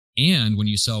And when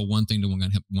you sell one thing to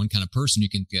one kind of person, you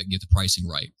can get the pricing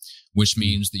right, which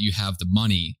means that you have the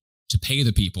money to pay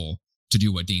the people to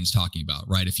do what Dean's talking about,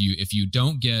 right? If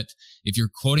you're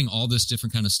quoting all this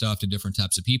different kind of stuff to different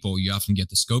types of people, you often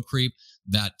get the scope creep.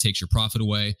 That takes your profit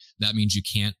away. That means you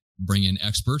can't bring in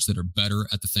experts that are better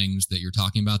at the things that you're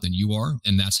talking about than you are.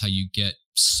 And that's how you get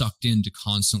sucked into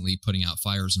constantly putting out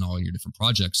fires in all your different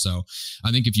projects. So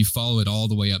I think if you follow it all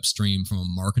the way upstream from a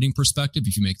marketing perspective,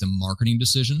 if you make the marketing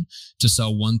decision to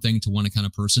sell one thing to one kind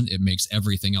of person, it makes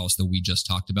everything else that we just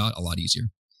talked about a lot easier.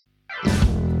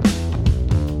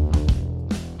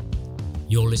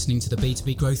 You're listening to the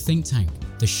B2B Growth Think Tank,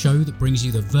 the show that brings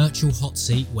you the virtual hot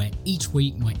seat where each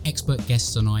week my expert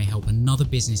guests and I help another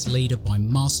business leader by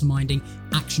masterminding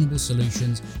actionable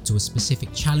solutions to a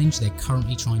specific challenge they're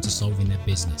currently trying to solve in their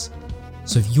business.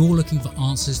 So if you're looking for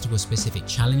answers to a specific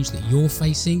challenge that you're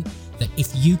facing, that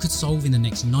if you could solve in the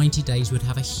next 90 days would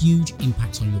have a huge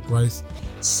impact on your growth,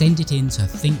 send it in to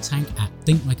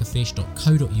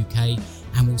thinkttank@thinklikeafish.co.uk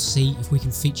and we'll see if we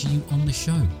can feature you on the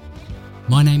show.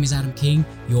 My name is Adam King,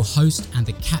 your host and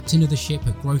the captain of the ship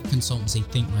at growth consultancy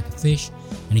Think Like a Fish.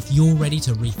 And if you're ready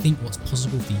to rethink what's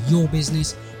possible for your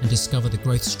business and discover the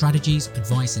growth strategies,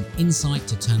 advice and insight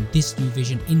to turn this new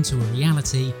vision into a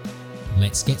reality,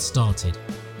 let's get started.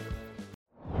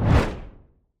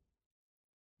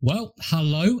 Well,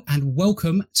 hello and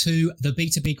welcome to the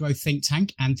B2B Growth Think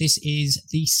Tank. And this is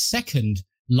the second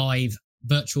live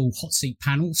virtual hot seat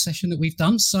panel session that we've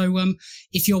done. So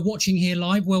if you're watching here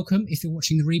live, welcome. If you're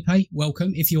watching the replay,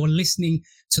 welcome. If you're listening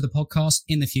to the podcast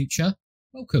in the future,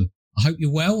 welcome. I hope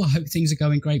you're well. I hope things are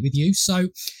going great with you. So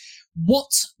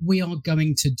what we are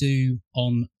going to do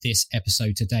on this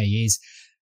episode today is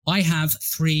I have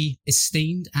three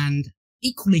esteemed and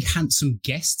equally handsome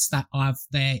guests that have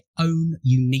their own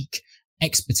unique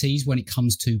expertise when it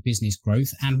comes to business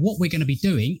growth. And what we're going to be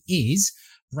doing is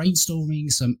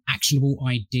brainstorming some actionable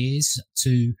ideas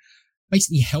to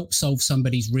basically help solve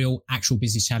somebody's real actual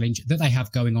business challenge that they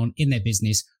have going on in their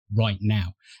business right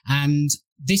now. And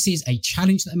this is a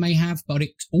challenge that they may have, but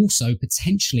it's also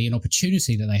potentially an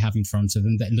opportunity that they have in front of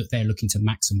them that they're looking to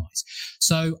maximize.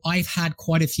 So I've had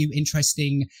quite a few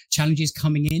interesting challenges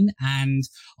coming in, and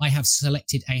I have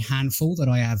selected a handful that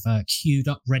I have queued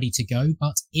up ready to go.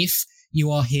 But if you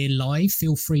are here live,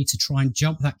 feel free to try and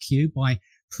jump that queue by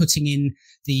putting in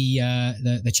the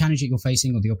challenge that you're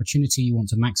facing or the opportunity you want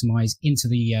to maximize into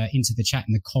the chat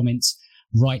in the comments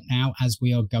right now as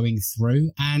we are going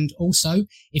through. And also,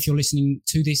 if you're listening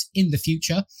to this in the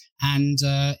future and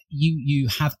you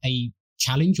have a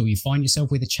challenge or you find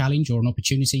yourself with a challenge or an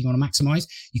opportunity you want to maximize,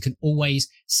 you can always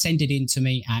send it in to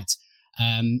me at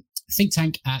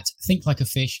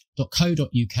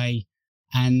thinkttank@thinklikeafish.co.uk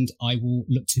and I will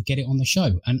look to get it on the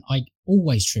show. And I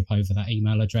always trip over that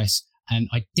email address. And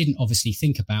I didn't obviously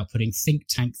think about putting Think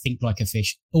Tank, Think Like a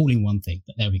Fish all in one thing,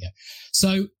 but there we go.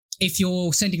 So if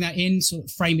you're sending that in, sort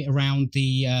of frame it around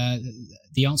the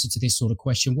answer to this sort of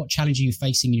question. What challenge are you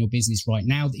facing in your business right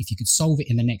now that if you could solve it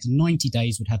in the next 90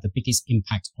 days would have the biggest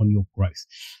impact on your growth?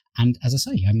 And as I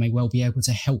say, I may well be able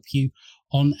to help you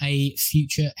on a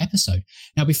future episode.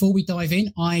 Now, before we dive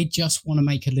in, I just want to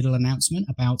make a little announcement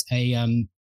about a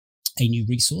new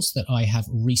resource that I have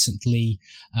recently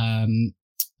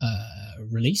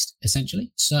released,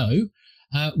 essentially. So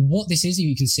what this is,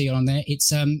 you can see it on there.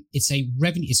 It's a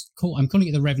revenue. I'm calling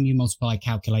it the Revenue Multiplier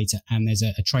Calculator, and there's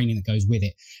a training that goes with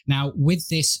it. Now, with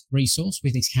this resource,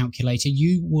 with this calculator,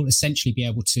 you will essentially be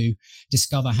able to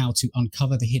discover how to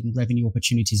uncover the hidden revenue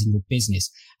opportunities in your business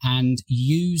and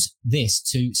use this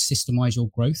to systemize your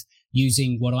growth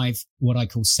using what I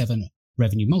call 7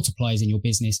 revenue multipliers in your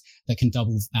business that can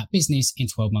double that business in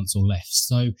 12 months or less.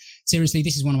 So seriously,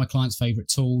 this is one of my clients' favorite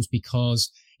tools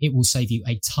because it will save you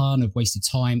a ton of wasted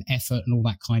time, effort, and all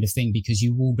that kind of thing, because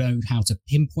you will know how to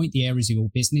pinpoint the areas of your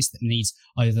business that needs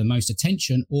either the most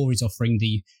attention or is offering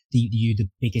you the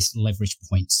biggest leverage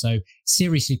points. So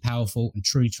seriously powerful and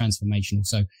truly transformational.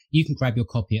 So you can grab your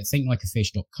copy at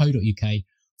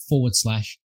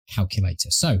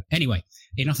thinklikeafish.co.uk/calculator. So anyway,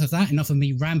 enough of that, enough of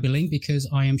me rambling, because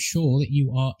I am sure that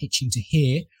you are itching to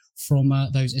hear from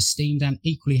those esteemed and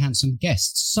equally handsome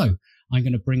guests. So I'm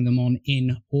going to bring them on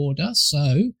in order.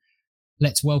 So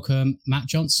let's welcome Matt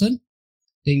Johnson,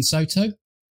 Dean Soto,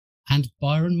 and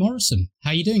Byron Morrison.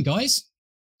 How you doing, guys?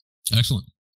 Excellent.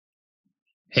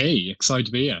 Hey, excited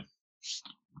to be here.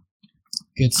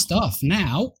 Good stuff.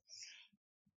 Now,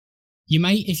 You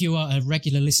may, if you are a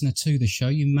regular listener to the show,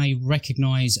 you may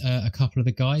recognize a couple of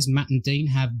the guys. Matt and Dean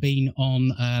have been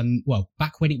on,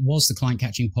 back when it was the Client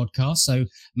Catching podcast. So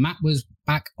Matt was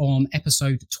back on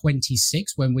episode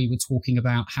 26 when we were talking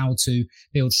about how to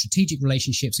build strategic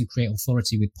relationships and create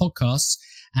authority with podcasts.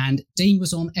 And Dean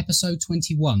was on episode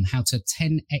 21, how to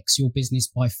 10x your business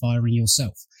by firing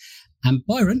yourself. And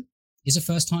Byron is a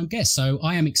first-time guest. So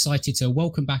I am excited to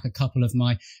welcome back a couple of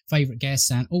my favorite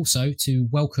guests and also to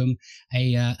welcome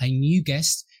a new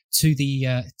guest to the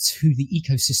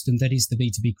ecosystem that is the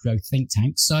B2B Growth Think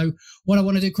Tank. So what I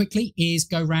want to do quickly is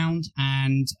go round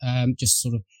and just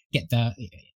sort of get the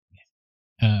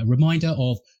reminder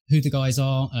of who the guys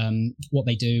are, what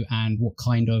they do, and what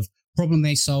kind of problem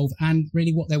they solve, and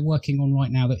really what they're working on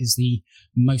right now that is the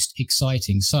most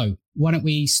exciting. So why don't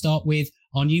we start with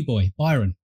our new boy,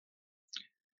 Byron?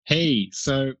 Hey,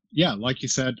 so yeah, like you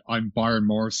said, I'm Byron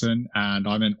Morrison, and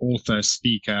I'm an author,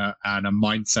 speaker, and a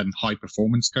mindset and high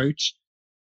performance coach.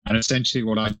 And essentially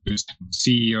what I do is help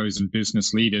CEOs and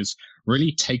business leaders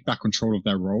really take back control of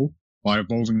their role by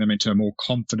evolving them into a more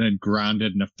confident,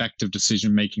 grounded, and effective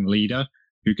decision-making leader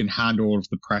who can handle all of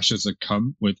the pressures that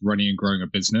come with running and growing a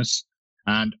business.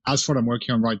 And as for what I'm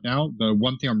working on right now, the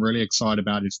one thing I'm really excited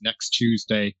about is next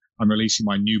Tuesday, I'm releasing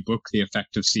my new book, The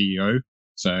Effective CEO.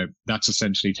 So that's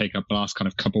essentially taken up the last kind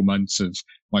of couple months of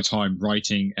my time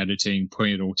writing, editing,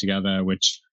 putting it all together,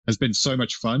 which has been so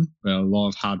much fun, but a lot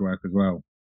of hard work as well.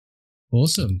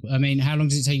 Awesome. I mean, how long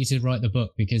does it take you to write the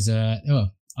book? Because, I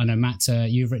know, Matt,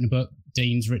 you've written a book,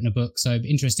 Dean's written a book. So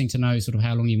interesting to know sort of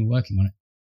how long you've been working on it.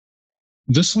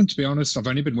 This one, to be honest, I've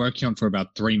only been working on for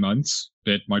about 3 months,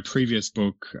 but my previous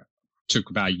book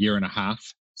took about a year and a half.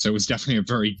 So it was definitely a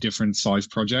very different size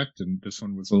project. And this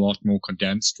one was a lot more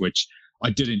condensed, which I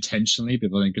did intentionally,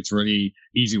 because I think it's really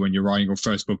easy when you're writing your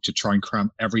first book to try and cram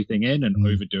everything in and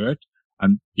overdo it.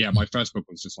 And yeah, my first book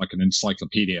was just like an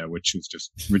encyclopedia, which was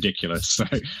just ridiculous. So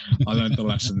I learned the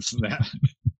lessons there.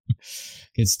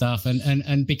 Good stuff.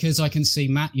 And because I can see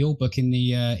Matt, your book in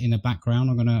the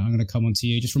background, I'm gonna come on to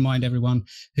you. Just remind everyone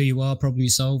who you are, Problem You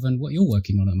Solve, and what you're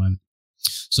working on at the moment.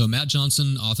 So Matt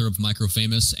Johnson, author of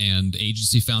Microfamous and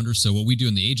agency founder. So what we do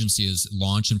in the agency is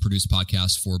launch and produce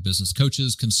podcasts for business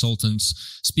coaches,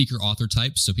 consultants, speaker, author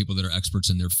types. So people that are experts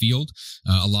in their field,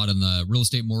 a lot in the real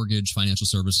estate, mortgage, financial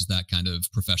services, that kind of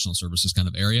professional services kind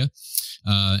of area.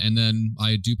 And then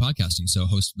I do podcasting. So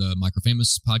host the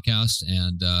Microfamous podcast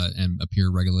and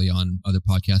appear regularly on other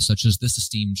podcasts such as This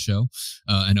Esteemed Show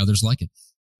and others like it.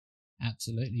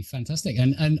 Absolutely fantastic.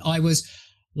 And I was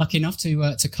lucky enough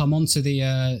to come on to the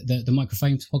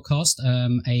Microfamous podcast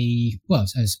it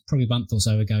was probably a month or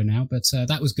so ago now, but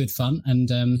that was good fun. And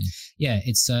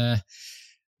it's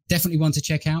definitely one to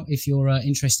check out if you're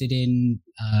interested in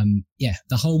the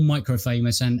whole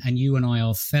Microfamous, and you and I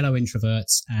are fellow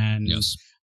introverts, and yes.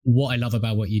 What I love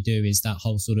about what you do is that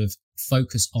whole sort of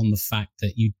focus on the fact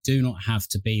that you do not have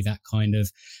to be that kind of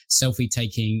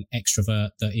selfie-taking extrovert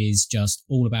that is just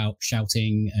all about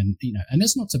shouting and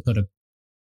that's not to put a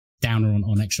downer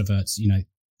on extroverts.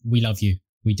 We love you,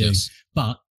 we do, yes.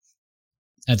 But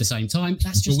at the same time,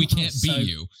 that's just. But we can't be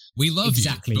you. We love you,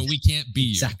 but we can't be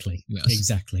you. Exactly. Yes.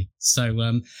 Exactly.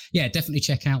 So, definitely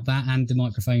check out that and the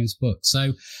Microfamous book.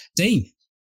 So, Dean,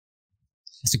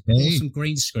 that's an awesome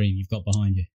green screen you've got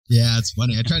behind you. Yeah, it's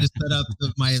funny. I tried to set up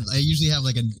I usually have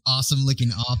like an awesome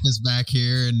looking office back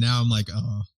here, and now I'm like,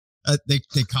 oh. They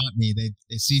caught me.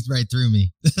 They see right through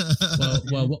me.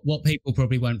 well, what people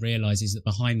probably won't realize is that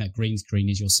behind that green screen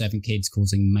is your 7 kids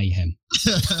causing mayhem.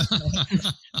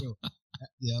 True.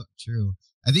 Yep, true.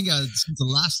 I think since the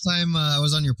last time I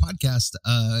was on your podcast,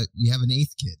 we have an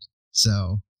 8th kid.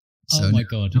 So oh my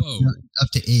God. Up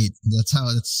to 8. That's how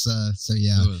it's, so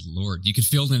yeah. Oh Lord. You could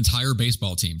field an entire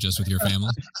baseball team just with your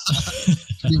family.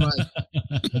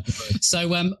 So,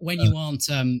 when you aren't,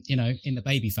 in the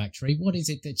baby factory, what is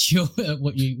it that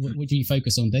what do you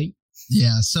focus on, Dean?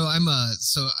 Yeah. So I'm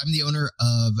the owner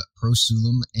of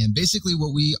Prosulum, and basically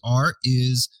what we are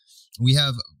is we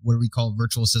have what we call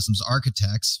virtual systems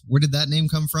architects. Where did that name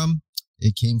come from?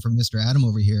 It came from Mr. Adam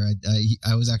over here.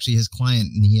 I was actually his client,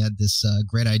 and he had this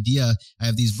great idea. I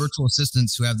have these virtual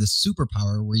assistants who have this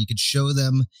superpower where you could show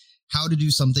them how to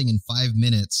do something in 5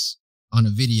 minutes on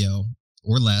a video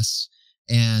or less,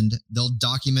 and they'll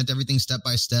document everything step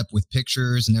by step with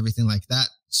pictures and everything like that.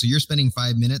 So you're spending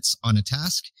 5 minutes on a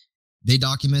task, they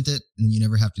document it, and you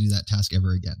never have to do that task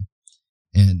ever again.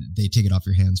 And they take it off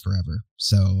your hands forever.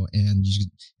 So, and you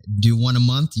do one a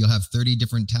month, you'll have 30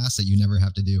 different tasks that you never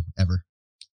have to do ever.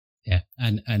 Yeah.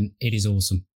 And it is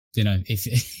awesome. And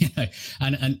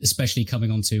especially coming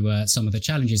on to some of the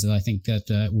challenges that I think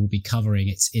that we'll be covering.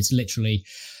 It's literally,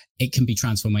 it can be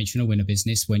transformational in a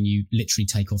business when you literally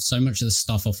take off so much of the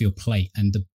stuff off your plate.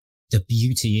 And the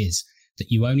beauty is that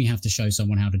you only have to show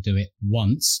someone how to do it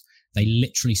once. They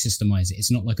literally systemize it.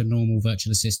 It's not like a normal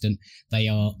virtual assistant. They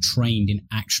are trained in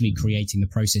actually creating the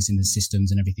process in the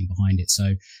systems and everything behind it.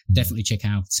 So definitely check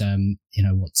out,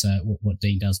 what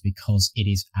Dean does, because it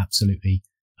is absolutely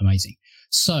amazing.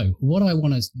 So what I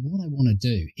want to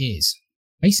do is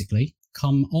basically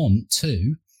come on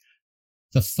to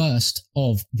the first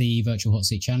of the virtual hot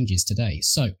seat challenges today.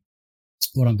 So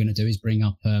what I'm going to do is bring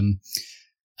up, and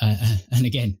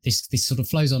again, this sort of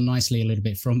flows on nicely a little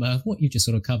bit from what you just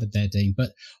sort of covered there, Dean.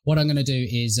 But what I'm going to do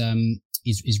is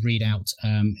read out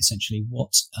essentially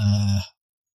what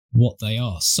they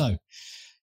are. So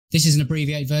this is an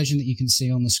abbreviated version that you can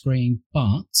see on the screen,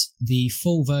 but the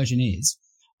full version is: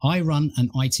 I run an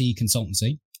IT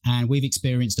consultancy, and we've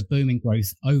experienced a booming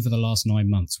growth over the last 9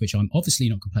 months, which I'm obviously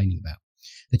not complaining about.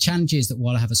 The challenge is that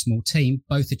while I have a small team,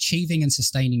 both achieving and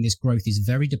sustaining this growth is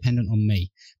very dependent on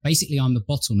me. Basically, I'm the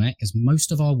bottleneck, as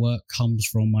most of our work comes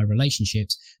from my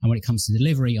relationships. And when it comes to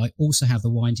delivery, I also have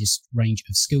the widest range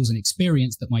of skills and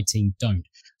experience that my team don't.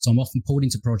 So I'm often pulled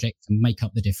into projects to make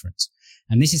up the difference.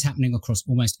 And this is happening across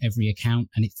almost every account.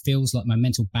 And it feels like my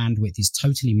mental bandwidth is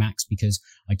totally maxed because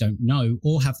I don't know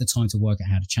or have the time to work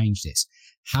out how to change this.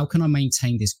 How can I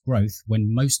maintain this growth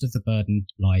when most of the burden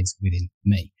lies within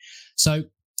me? So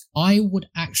I would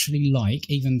actually like,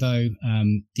 even though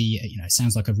it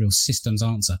sounds like a real systems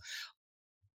answer,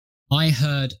 I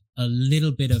heard a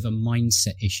little bit of a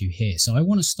mindset issue here. So I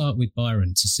want to start with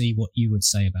Byron to see what you would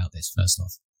say about this first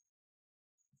off.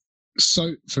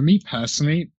 So for me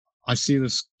personally, I see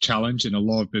this challenge in a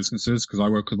lot of businesses because I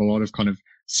work with a lot of kind of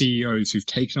CEOs who've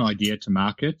taken an idea to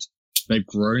market, they've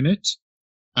grown it,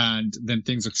 and then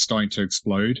things are starting to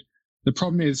explode. The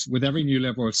problem is with every new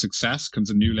level of success comes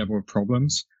a new level of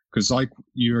problems. Because like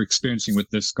you're experiencing with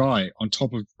this guy, on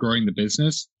top of growing the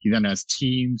business, he then has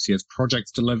teams, he has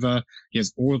projects to deliver, he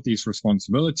has all of these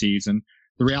responsibilities. And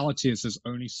the reality is there's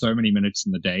only so many minutes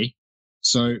in the day.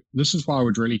 So this is why I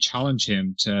would really challenge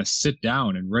him to sit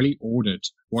down and really audit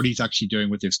what he's actually doing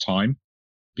with his time.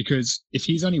 Because if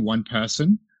he's only one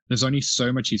person, there's only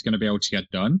so much he's going to be able to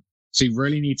get done. So he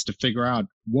really needs to figure out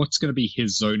what's going to be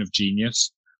his zone of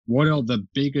genius. What are the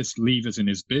biggest levers in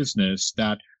his business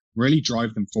that really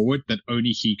drive them forward that only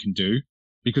he can do?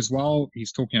 Because while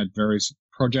he's talking about various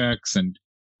projects and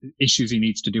issues he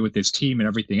needs to do with his team and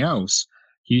everything else,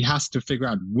 he has to figure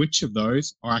out which of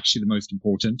those are actually the most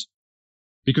important.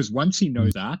 Because once he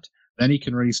knows that, then he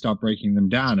can really start breaking them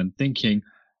down and thinking,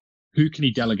 who can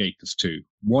he delegate this to?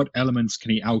 What elements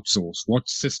can he outsource? What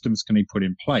systems can he put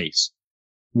in place?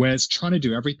 Whereas trying to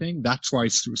do everything, that's why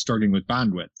he's struggling with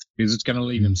bandwidth, because it's going to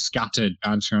leave him scattered,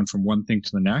 bouncing around from one thing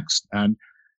to the next. And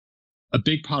a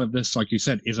big part of this, like you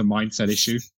said, is a mindset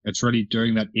issue. It's really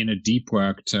doing that inner deep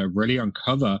work to really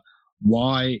uncover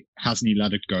why hasn't he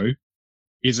let it go?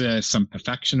 Is there some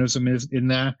perfectionism in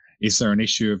there? Is there an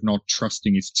issue of not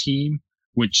trusting his team?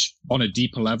 Which on a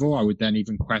deeper level, I would then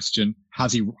even question,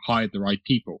 has he hired the right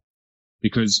people?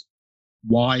 Because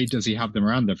why does he have them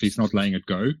around if he's not letting it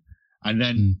go? And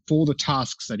then for the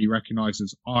tasks that he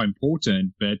recognizes are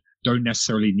important, but don't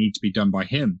necessarily need to be done by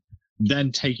him,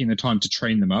 then taking the time to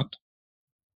train them up.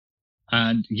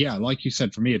 And yeah, like you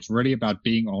said, for me, it's really about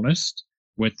being honest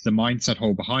with the mindset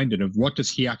hole behind it of what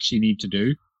does he actually need to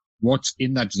do? What's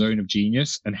in that zone of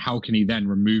genius? And how can he then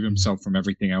remove himself from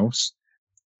everything else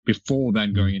before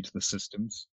then going into the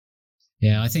systems?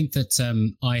 Yeah, I think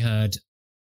that I heard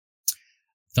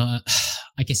that,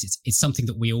 I guess it's something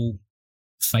that we all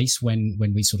face when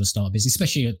we sort of start a business,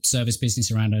 especially a service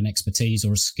business around an expertise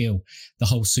or a skill. The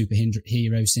whole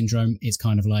superhero syndrome, it's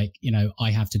kind of like,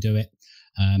 I have to do it.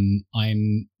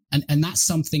 And that's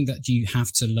something that you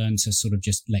have to learn to sort of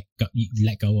just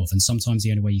let go of. And sometimes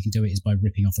the only way you can do it is by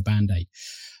ripping off a Band-Aid.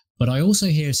 But I also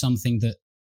hear something that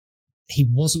he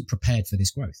wasn't prepared for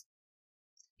this growth.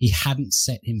 He hadn't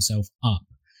set himself up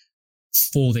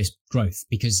for this growth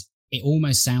because it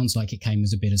almost sounds like it came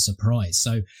as a bit of surprise.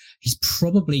 So he's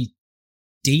probably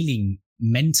dealing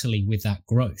mentally with that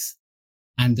growth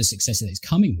and the success that is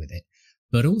coming with it.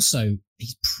 But also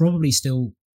he's probably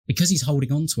still, because he's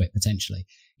holding on to it potentially,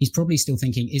 he's probably still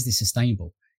thinking, is this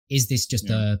sustainable? Is this just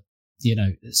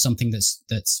something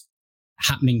that's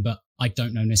happening, but I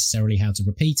don't know necessarily how to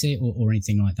repeat it or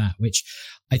anything like that, which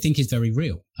I think is very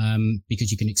real,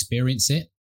 because you can experience it,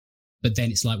 but then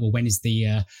it's like, well, when's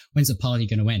the party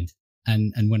going to end?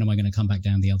 And when am I going to come back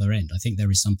down the other end? I think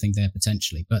there is something there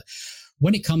potentially. But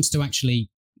when it comes to actually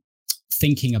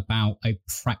thinking about a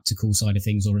practical side of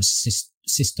things or a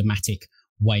systematic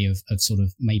way of sort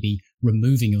of maybe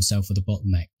removing yourself of the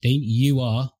bottleneck. Dean, you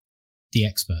are the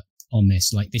expert on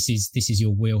this. Like this is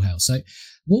your wheelhouse. So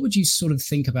what would you sort of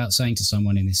think about saying to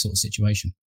someone in this sort of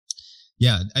situation?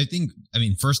 Yeah, I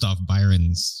mean, first off,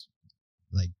 Byron's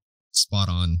like spot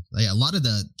on. Like a lot of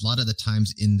the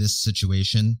times in this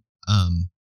situation,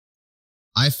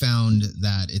 I found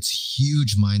that it's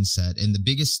huge mindset, and the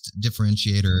biggest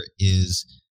differentiator is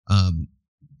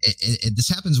this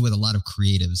happens with a lot of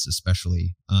creatives,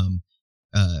 especially.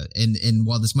 And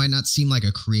while this might not seem like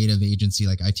a creative agency,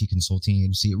 like IT consulting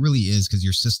agency, it really is, because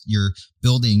you're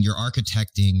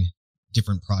architecting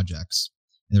different projects.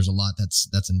 And there's a lot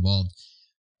that's involved.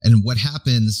 And what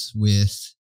happens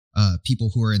with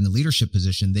people who are in the leadership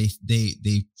position, they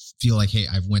feel like, hey,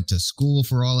 I've went to school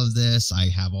for all of this. I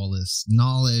have all this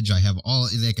knowledge. I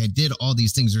did all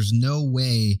these things. There's no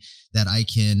way that I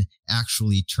can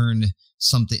actually turn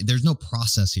something. There's no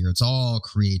process here. It's all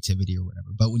creativity or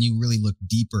whatever. But when you really look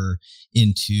deeper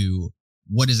into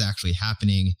what is actually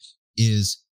happening,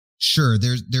 is sure,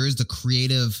 there is the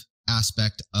creative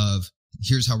aspect of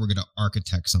here's how we're going to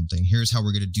architect something. Here's how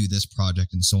we're going to do this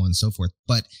project, and so on and so forth.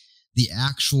 But the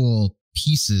actual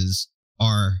pieces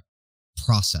are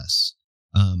process.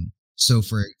 So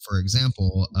for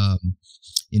example,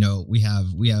 we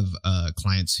have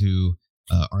clients who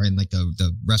are in like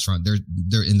the restaurant.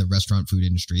 They're in the restaurant food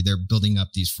industry. They're building up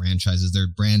these franchises. They're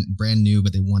brand new,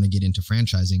 but they want to get into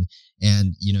franchising.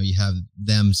 And you have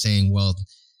them saying, well,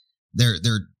 they're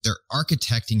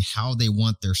architecting how they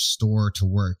want their store to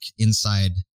work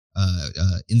inside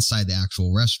the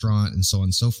actual restaurant, and so on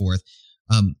and so forth.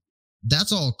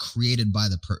 That's all created by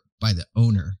the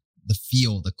owner, the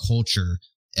feel, the culture,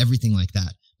 everything like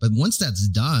that. But once that's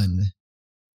done,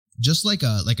 just like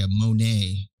a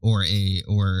Monet or a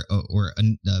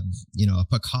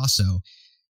Picasso,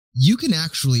 you can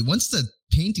actually, once the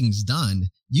painting's done,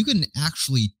 you can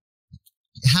actually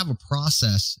have a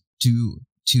process to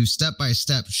step by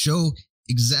step show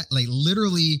exactly,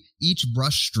 literally each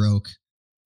brush stroke,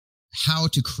 how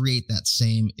to create that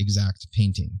same exact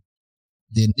painting.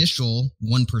 The initial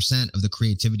 1% of the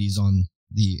creativity is on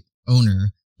the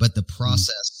owner, but the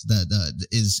process that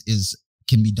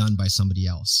can be done by somebody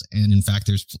else. And in fact,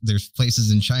 there's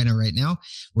places in China right now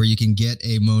where you can get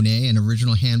a Monet, an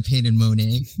original hand painted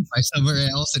Monet by somewhere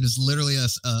else. And it's literally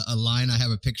a line. I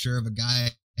have a picture of a guy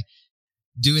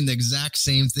doing the exact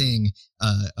same thing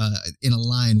in a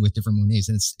line with different Monets.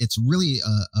 And it's really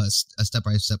a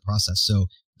step-by-step process. So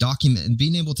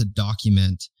being able to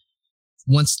document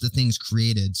once the thing's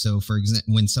created. So for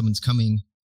example, when someone's coming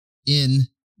in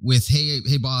with, hey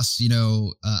boss,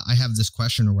 I have this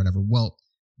question or whatever. Well,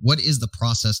 what is the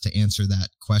process to answer that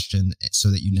question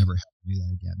so that you never have to do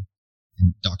that again,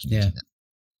 and documenting that?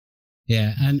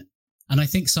 Yeah. And I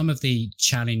think some of the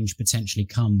challenge potentially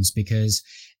comes because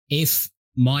if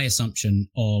my assumption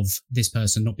of this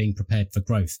person not being prepared for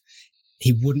growth,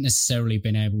 he wouldn't necessarily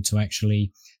been able to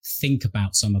actually think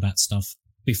about some of that stuff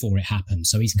before it happened.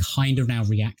 So he's kind of now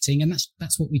reacting, and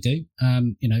that's what we do.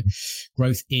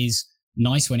 Growth is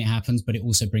nice when it happens, but it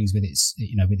also brings with its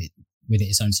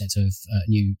its own set of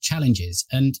new challenges.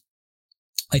 And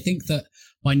I think that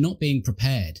by not being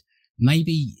prepared,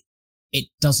 maybe it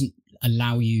doesn't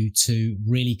allow you to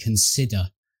really consider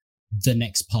the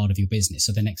next part of your business,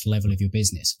 or the next level of your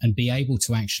business, and be able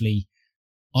to actually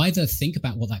either think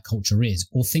about what that culture is,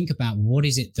 or think about what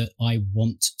is it that I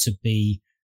want to be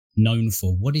known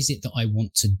for? What is it that I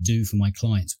want to do for my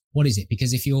clients? What is it?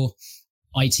 Because if you're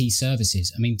IT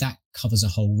services, I mean, that covers a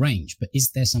whole range, but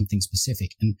is there something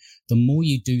specific? And the more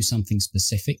you do something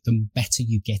specific, the better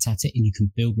you get at it, and you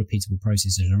can build repeatable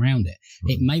processes around it.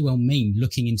 Right. It may well mean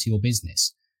looking into your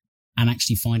business and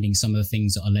actually finding some of the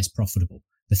things that are less profitable,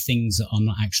 the things that are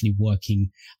not actually working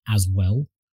as well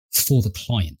for the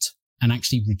client, and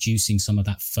actually reducing some of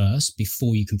that first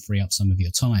before you can free up some of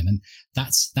your time. And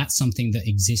that's something that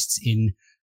exists in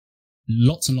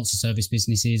lots and lots of service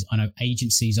businesses. I know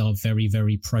agencies are very,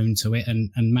 very prone to it. And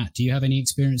Matt, do you have any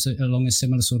experience along a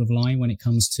similar sort of line when it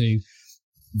comes to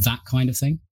that kind of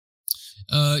thing?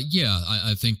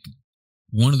 I think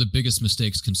one of the biggest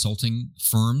mistakes consulting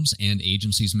firms and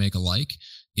agencies make alike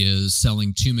is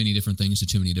selling too many different things to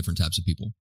too many different types of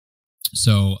people.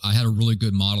 So I had a really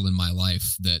good model in my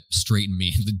life that straightened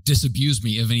me, that disabused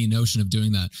me of any notion of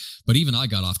doing that. But even I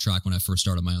got off track when I first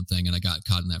started my own thing, and I got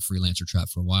caught in that freelancer trap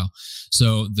for a while.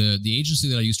 So the agency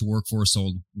that I used to work for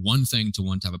sold one thing to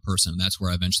one type of person, and that's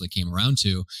where I eventually came around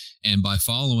to. And by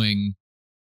following,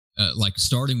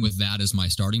 starting with that as my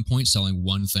starting point, selling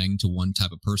one thing to one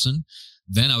type of person,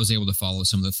 then I was able to follow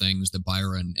some of the things that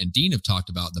Byron and Dean have talked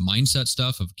about, the mindset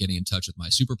stuff of getting in touch with my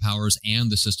superpowers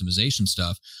and the systemization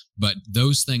stuff. But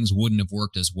those things wouldn't have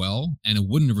worked as well, and it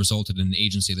wouldn't have resulted in an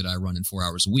agency that I run in 4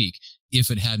 hours a week if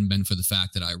it hadn't been for the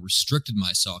fact that I restricted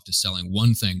myself to selling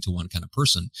one thing to one kind of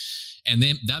person. And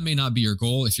then that may not be your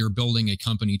goal if you're building a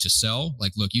company to sell.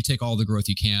 Like, look, you take all the growth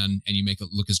you can and you make it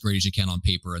look as great as you can on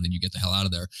paper, and then you get the hell out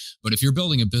of there. But if you're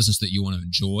building a business that you want to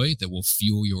enjoy, that will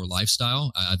fuel your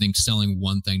lifestyle, I think selling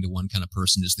one thing to one kind of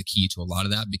person is the key to a lot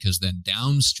of that, because then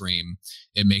downstream,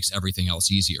 it makes everything else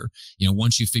easier. You know,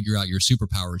 once you figure out your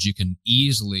superpowers, you can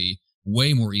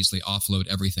way more easily offload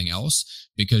everything else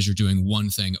because you're doing one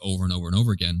thing over and over and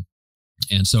over again.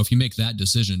 And so if you make that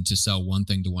decision to sell one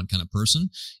thing to one kind of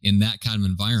person in that kind of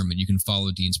environment, you can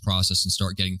follow Dean's process and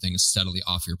start getting things steadily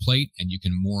off your plate, and you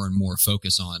can more and more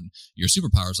focus on your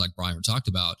superpowers like Brian talked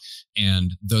about.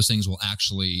 And those things will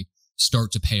actually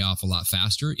start to pay off a lot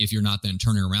faster if you're not then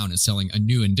turning around and selling a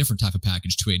new and different type of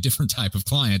package to a different type of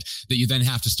client that you then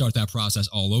have to start that process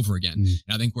all over again.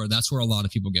 And I think that's where a lot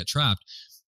of people get trapped.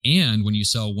 And when you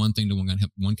sell one thing to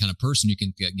one kind of person, you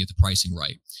can get the pricing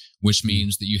right, which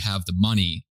means that you have the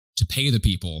money to pay the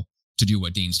people to do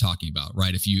what Dean's talking about,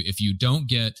 right? If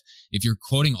you're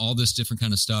quoting all this different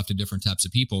kind of stuff to different types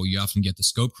of people, you often get the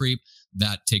scope creep.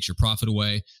 That takes your profit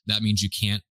away. That means you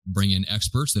can't bring in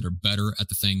experts that are better at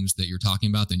the things that you're talking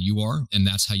about than you are. And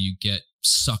that's how you get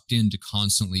sucked into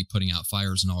constantly putting out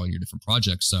fires in all your different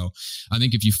projects. So I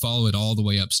think if you follow it all the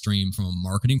way upstream from a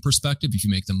marketing perspective, if you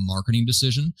make the marketing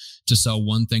decision to sell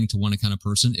one thing to one kind of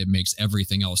person, it makes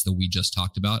everything else that we just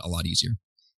talked about a lot easier.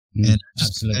 And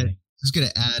absolutely. Just going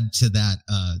to add to that,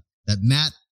 that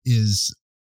Matt is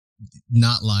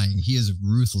not lying. He is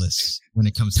ruthless when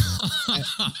it comes to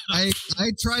that.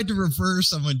 I tried to refer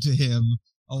someone to him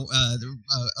a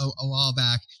while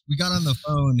back. We got on the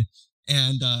phone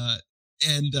and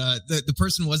the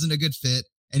person wasn't a good fit,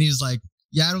 and he was like,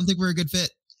 "Yeah, I don't think we're a good fit."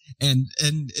 And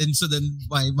so then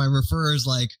my referrer is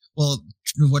like, "Well,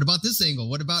 what about this angle?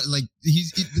 What about like the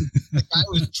guy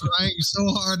was trying so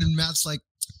hard," and Matt's like,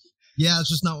 "Yeah, it's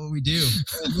just not what we do."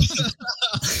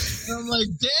 And I'm like,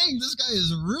 "Dang, this guy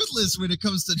is ruthless when it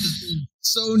comes to just being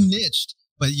so niched."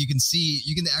 But you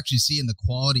can actually see in the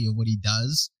quality of what he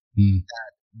does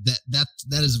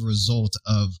that is a result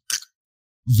of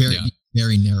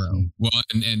very narrow. Well,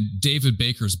 and David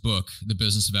Baker's book, The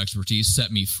Business of Expertise,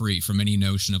 set me free from any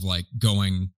notion of like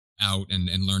going out and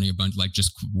learning a bunch, like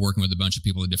just working with a bunch of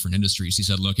people in different industries. He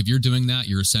said, look, if you're doing that,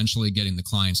 you're essentially getting the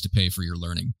clients to pay for your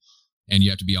learning. And you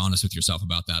have to be honest with yourself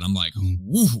about that. I'm like,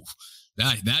 woo,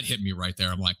 that hit me right there.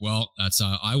 I'm like, well, that's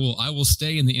I will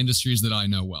stay in the industries that I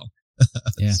know well.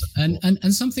 Yeah.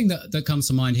 And something that comes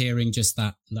to mind hearing just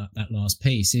that last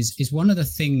piece is one of the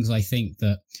things I think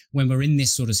that when we're in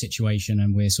this sort of situation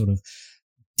and we're sort of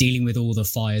dealing with all the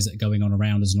fires that are going on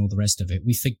around us and all the rest of it,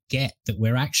 we forget that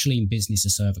we're actually in business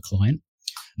to serve a client.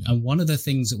 Yeah. And one of the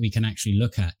things that we can actually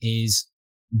look at is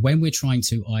when we're trying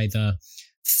to either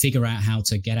figure out how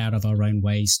to get out of our own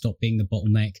way, stop being the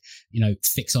bottleneck,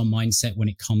 fix our mindset when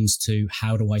it comes to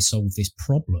how do I solve this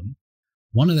problem.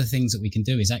 One of the things that we can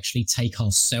do is actually take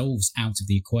ourselves out of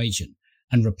the equation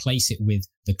and replace it with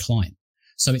the client.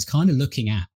 So it's kind of looking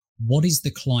at what is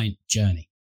the client journey?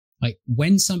 Like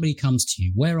when somebody comes to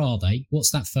you, where are they?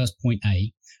 What's that first point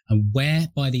A? And where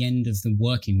by the end of them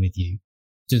working with you,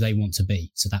 do they want to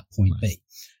be? So that point right. B.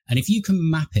 And if you can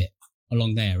map it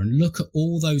along there and look at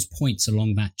all those points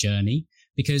along that journey,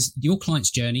 because your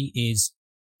client's journey is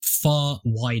far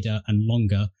wider and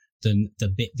longer than the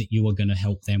bit that you are going to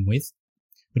help them with.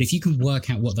 But if you can work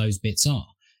out what those bits are,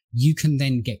 you can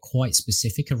then get quite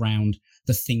specific around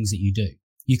the things that you do.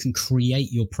 You can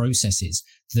create your processes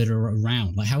that are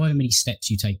around, like however many steps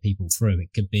you take people through. It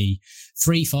could be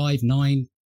 3, 5, 9,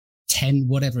 10,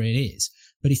 whatever it is.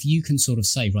 But if you can sort of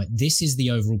say, right, this is the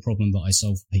overall problem that I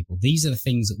solve for people. These are the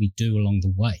things that we do along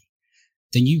the way.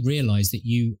 Then you realize that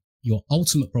your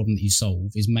ultimate problem that you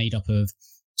solve is made up of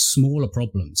smaller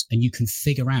problems, and you can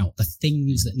figure out the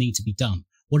things that need to be done.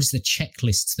 What is the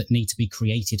checklists that need to be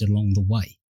created along the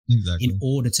way in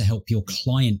order to help your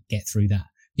client get through that?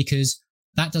 Because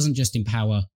that doesn't just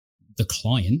empower the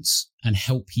clients and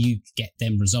help you get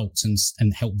them results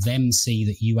and help them see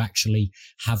that you actually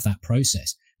have that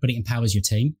process, but it empowers your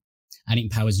team and it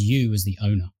empowers you as the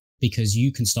owner, because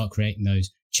you can start creating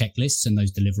those checklists and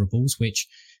those deliverables, which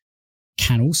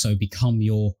can also become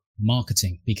your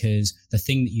marketing, because the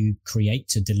thing that you create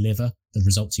to deliver the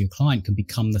results to your client can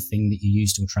become the thing that you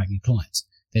use to attract new clients.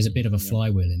 There's a bit of a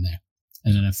flywheel in there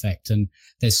and an effect. And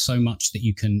there's so much that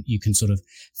you can sort of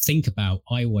think about.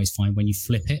 I always find when you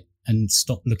flip it and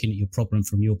stop looking at your problem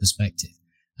from your perspective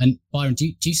And Byron, do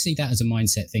you see that as a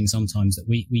mindset thing sometimes, that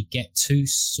we get too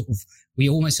sort of, we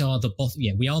almost are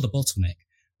we are the bottleneck,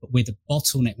 but we're the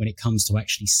bottleneck when it comes to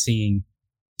actually seeing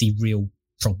the real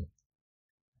problem?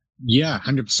 Yeah,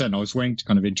 100%. I was waiting to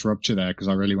kind of interrupt you there because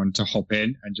I really wanted to hop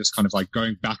in and just kind of like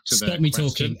going back to Stop me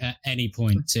talking at any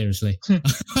point, seriously.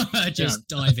 Just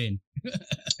dive in.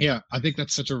 Yeah, I think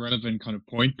that's such a relevant kind of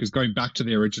point, because going back to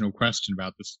the original question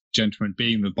about this gentleman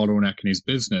being the bottleneck in his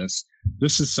business,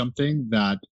 this is something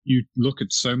that you look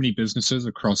at so many businesses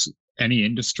across any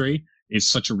industry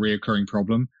is such a reoccurring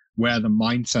problem, where the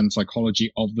mindset and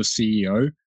psychology of the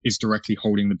CEO is directly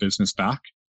holding the business back.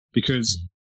 Because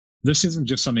this isn't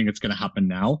just something that's going to happen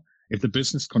now. If the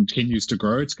business continues to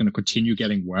grow, it's going to continue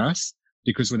getting worse,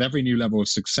 because with every new level of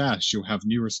success, you'll have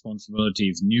new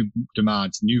responsibilities, new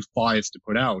demands, new fires to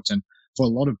put out. And for a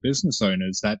lot of business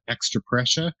owners, that extra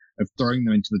pressure of throwing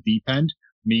them into the deep end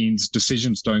means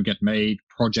decisions don't get made,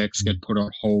 projects get put on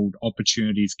hold,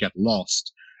 opportunities get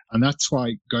lost. And that's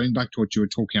why, going back to what you were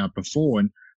talking about before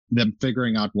and them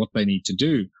figuring out what they need to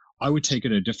do, I would take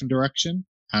it a different direction.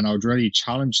 And I would really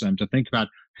challenge them to think about,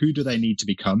 who do they need to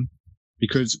become?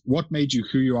 Because what made you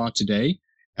who you are today,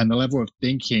 and the level of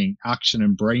thinking, action,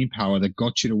 and brain power that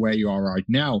got you to where you are right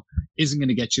now isn't going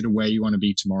to get you to where you want to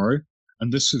be tomorrow.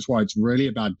 And this is why it's really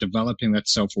about developing that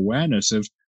self-awareness of,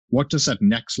 what does that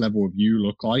next level of you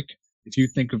look like? If you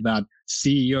think of that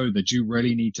CEO that you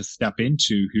really need to step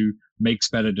into, who makes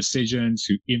better decisions,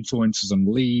 who influences and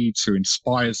leads, who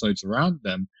inspires those around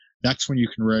them, that's when you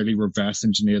can really reverse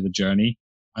engineer the journey.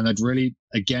 And that really,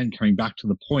 again, coming back to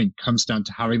the point, comes down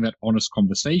to having that honest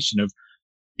conversation of,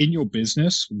 in your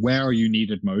business, where are you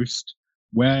needed most?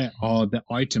 Where are the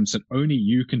items that only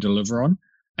you can deliver on?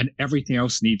 And everything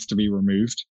else needs to be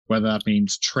removed, whether that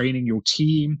means training your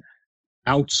team,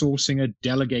 outsourcing it,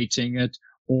 delegating it,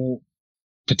 or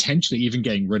potentially even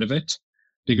getting rid of it.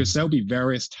 Because there'll be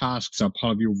various tasks that are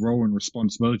part of your role and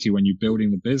responsibility when you're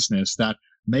building the business that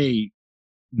may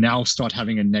now start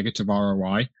having a negative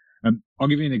ROI. I'll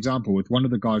give you an example with one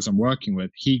of the guys I'm working with.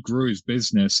 He grew his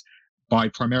business by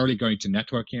primarily going to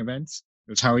networking events.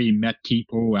 It was how he met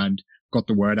people and got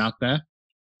the word out there.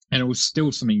 And it was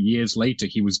still something years later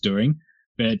he was doing,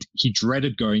 but he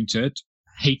dreaded going to it,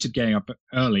 hated getting up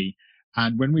early.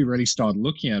 And when we really started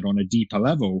looking at it on a deeper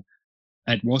level,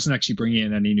 it wasn't actually bringing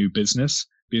in any new business,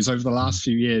 because over the last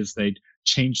few years, they'd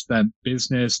changed their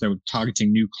business. They were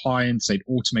targeting new clients. They'd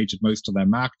automated most of their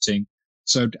marketing.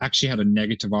 So it actually had a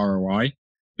negative ROI,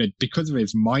 but because of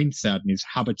his mindset and his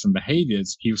habits and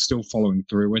behaviors, he was still following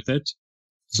through with it.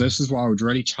 So this is why I would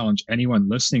really challenge anyone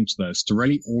listening to this to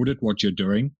really audit what you're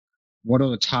doing. What are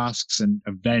the tasks and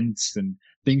events and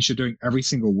things you're doing every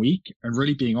single week? And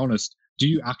really being honest, do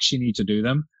you actually need to do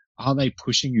them? Are they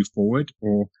pushing you forward,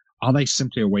 or are they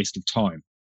simply a waste of time?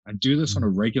 And do this on a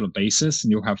regular basis,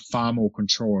 and you'll have far more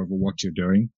control over what you're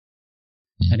doing.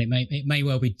 And it may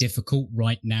well be difficult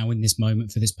right now in this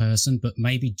moment for this person, but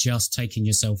maybe just taking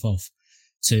yourself off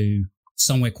to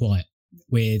somewhere quiet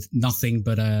with nothing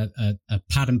but a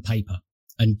pad and paper,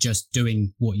 and just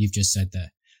doing what you've just said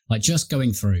there. Like, just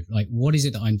going through, like, what is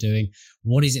it that I'm doing?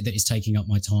 What is it that is taking up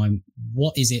my time?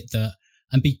 What is it that,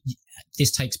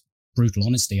 this takes brutal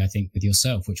honesty, I think, with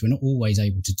yourself, which we're not always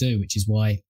able to do, which is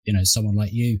why, someone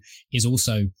like you is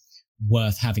also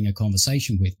worth having a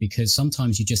conversation with, because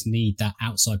sometimes you just need that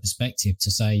outside perspective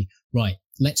to say, right,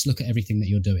 let's look at everything that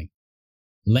you're doing.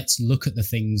 Let's look at the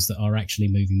things that are actually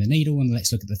moving the needle, and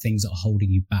let's look at the things that are holding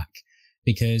you back.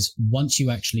 Because once you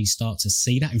actually start to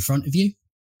see that in front of you,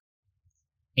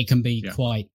 it can be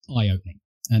quite eye-opening.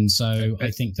 And so I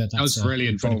think that was really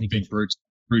involved being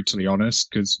brutally honest,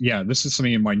 because this is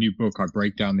something in my new book. I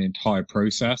break down the entire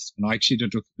process, and I actually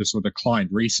did this with a client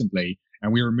recently,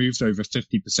 and we removed over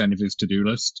 50% of his to-do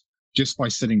list just by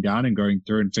sitting down and going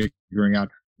through and figuring out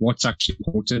what's actually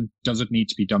important. Does it need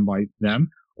to be done by them,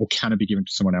 or can it be given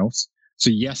to someone else? So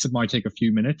yes, it might take a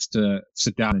few minutes to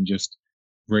sit down and just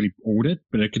really audit,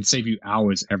 but it can save you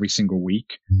hours every single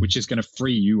week, which is going to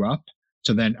free you up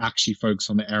to then actually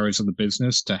focus on the areas of the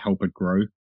business to help it grow.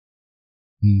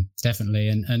 Definitely.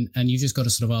 And you've just got to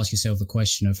sort of ask yourself the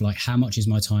question of, like, how much is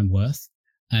my time worth?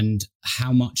 And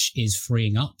how much is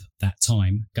freeing up that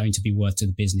time going to be worth to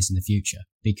the business in the future?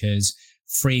 Because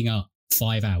freeing up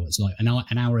 5 hours, like an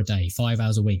hour a day, 5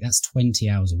 hours a week, that's 20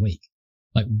 hours a week.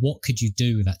 Like, what could you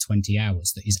do with that 20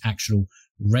 hours that is actual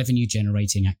revenue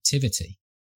generating activity?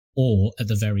 Or at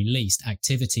the very least,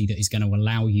 activity that is going to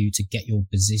allow you to get your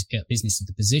business to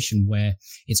the position where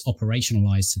it's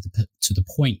operationalized to the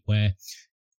point where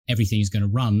everything is going to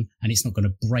run and it's not going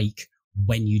to break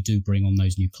when you do bring on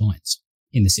those new clients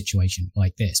in the situation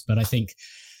like this. But I think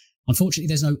Unfortunately,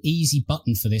 there's no easy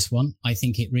button for this one. I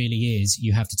think it really is.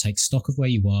 You have to take stock of where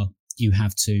you are. You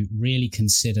have to really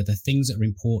consider the things that are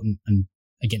important and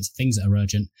against things that are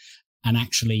urgent, and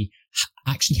actually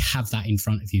have that in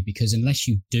front of you, because unless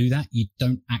you do that, you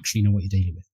don't actually know what you're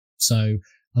dealing with. So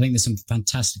I think there's some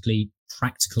fantastically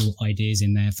practical ideas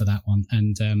in there for that one.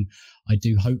 And I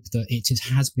do hope that it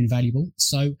has been valuable.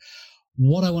 So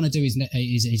what I want to do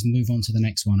is move on to the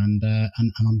next one. And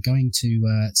I'm going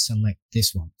to select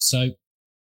this one. So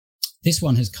this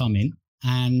one has come in,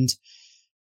 and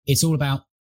it's all about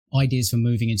ideas for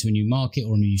moving into a new market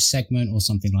or a new segment or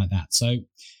something like that. So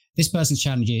this person's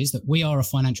challenge is that we are a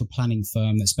financial planning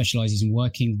firm that specializes in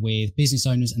working with business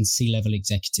owners and C-level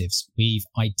executives. We've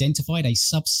identified a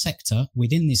subsector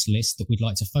within this list that we'd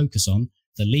like to focus on,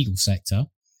 the legal sector.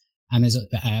 And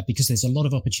because there's a lot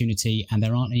of opportunity and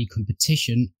there aren't any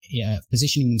competition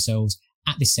positioning themselves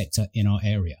at this sector in our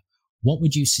area. What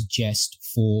would you suggest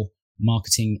for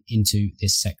marketing into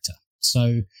this sector?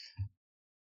 So,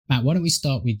 Matt, why don't we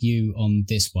start with you on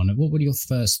this one? What were your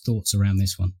first thoughts around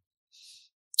this one?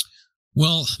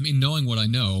 Well, I mean, knowing what I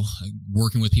know,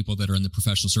 working with people that are in the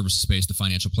professional services space, the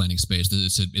financial planning space,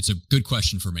 it's a good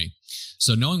question for me.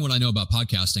 So knowing what I know about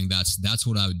podcasting, that's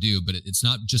what I would do. But it's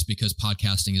not just because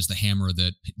podcasting is the hammer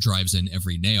that drives in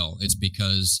every nail. It's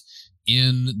because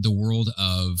in the world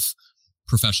of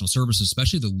professional services,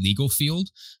 especially the legal field,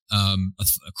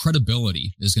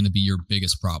 credibility is going to be your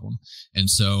biggest problem. And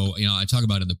so, I talk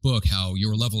about in the book how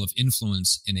your level of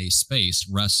influence in a space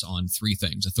rests on three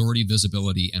things: authority,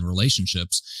 visibility, and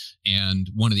relationships. And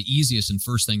one of the easiest and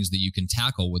first things that you can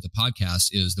tackle with a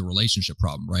podcast is the relationship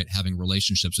problem, right? Having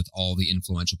relationships with all the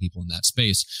influential people in that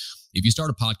space. If you start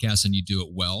a podcast and you do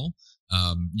it well,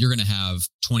 you're going to have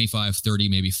 25, 30,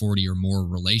 maybe 40 or more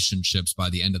relationships by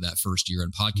the end of that first year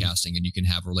in podcasting. And you can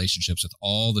have relationships with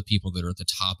all the people that are at the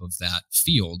top of that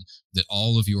field that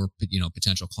all of your,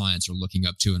 potential clients are looking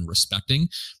up to and respecting.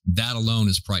 That alone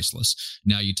is priceless.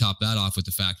 Now you top that off with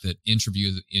the fact that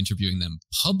interviewing them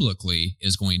publicly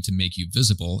is going to make you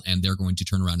visible, and they're going to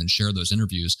turn around and share those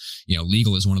interviews.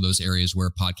 Legal is one of those areas where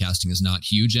podcasting is not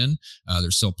huge in.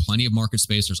 There's still plenty of market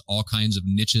space. There's all kinds of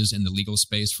niches in the legal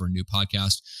space for a new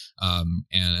podcast,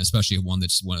 and especially one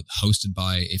that's hosted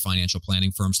by a financial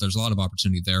planning firm. So there's a lot of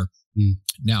opportunity there.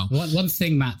 Now, one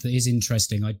thing, Matt, that is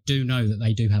interesting, I do know that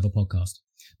they do have a podcast,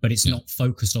 but it's not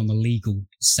focused on the legal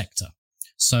sector.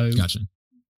 So gotcha.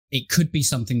 It could be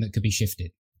something that could be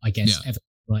shifted, I guess. Yeah.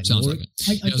 Sounds like it.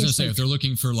 I was going to say, if they're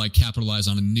looking for capitalize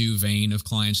on a new vein of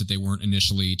clients that they weren't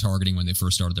initially targeting when they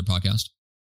first started their podcast.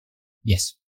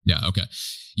 Yes. Yeah. Okay.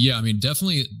 Yeah. I mean,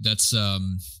 definitely that's,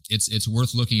 it's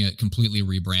worth looking at completely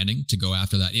rebranding to go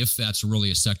after that, if that's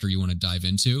really a sector you want to dive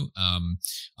into.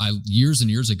 Years and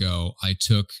years ago, I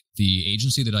took the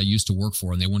agency that I used to work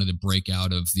for, and they wanted to break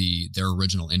out of their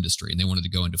original industry, and they wanted to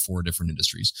go into 4 different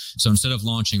industries. So instead of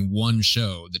launching one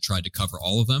show that tried to cover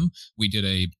all of them, we did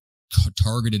a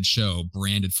targeted show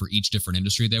branded for each different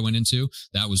industry they went into.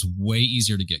 That was way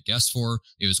easier to get guests for.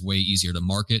 It was way easier to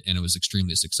market, and it was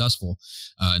extremely successful.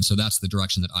 And so that's the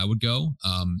direction that I would go.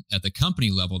 At the company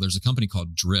level, there's a company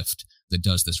called Drift that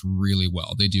does this really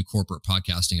well. They do corporate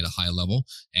podcasting at a high level,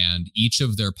 and each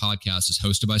of their podcasts is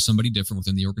hosted by somebody different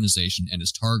within the organization and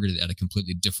is targeted at a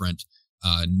completely different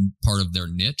part of their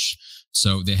niche.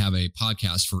 So they have a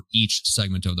podcast for each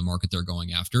segment of the market they're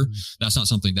going after. That's not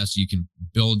something you can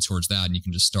build towards that, and you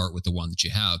can just start with the one that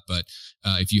you have. But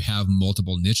if you have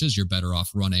multiple niches, you're better off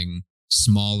running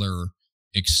smaller,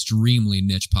 extremely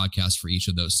niche podcasts for each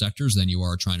of those sectors than you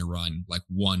are trying to run like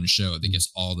one show that gets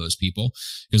all those people.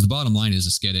 Because the bottom line is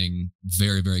it's getting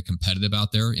very, very competitive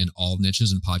out there in all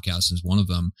niches, and podcasts is one of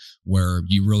them, where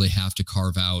you really have to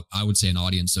carve out, I would say, an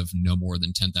audience of no more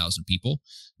than 10,000 people.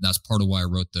 That's part of why I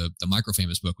wrote the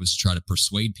Microfamous book, was to try to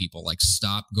persuade people,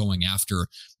 stop going after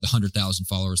the 100,000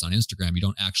 followers on Instagram. You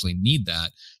don't actually need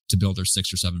that to build their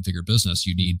 6 or 7 figure business.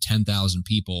 You need 10,000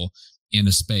 people in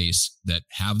a space that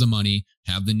have the money,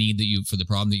 have the need for the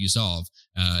problem that you solve,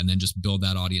 and then just build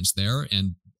that audience there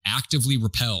and actively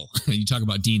repel. You talk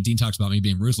about Dean. Dean talks about me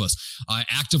being ruthless. I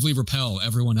actively repel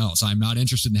everyone else. I'm not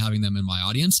interested in having them in my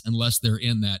audience unless they're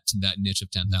in that niche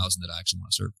of 10,000 that I actually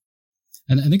want to serve.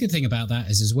 And the good thing about that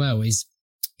is, as well, is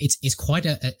it's quite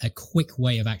a quick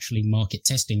way of actually market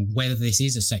testing whether this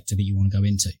is a sector that you want to go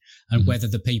into, and whether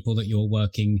the people that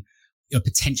you're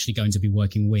potentially going to be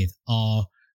working with are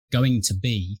going to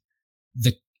be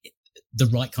the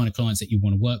right kind of clients that you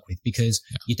want to work with, because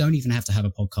you don't even have to have a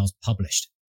podcast published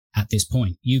at this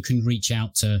point. You can reach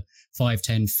out to 5,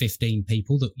 10, 15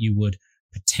 people that you would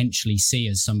potentially see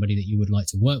as somebody that you would like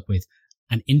to work with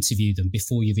and interview them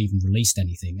before you've even released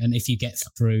anything. And if you get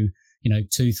through,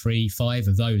 2, 3, 5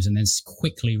 of those and then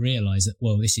quickly realize that,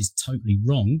 well, this is totally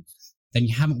wrong, then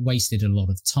you haven't wasted a lot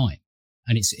of time.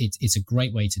 And it's a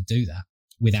great way to do that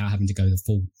without having to go the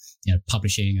full,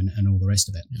 publishing and all the rest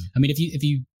of it. Yeah. I mean, have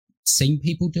you seen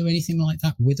people do anything like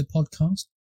that with a podcast?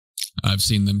 I've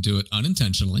seen them do it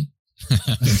unintentionally.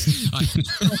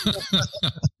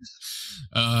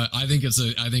 I think it's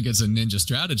a ninja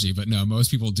strategy, but no,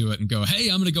 most people do it and go, hey,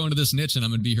 I'm going to go into this niche and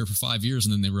I'm going to be here for 5 years.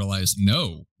 And then they realize,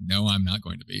 no, I'm not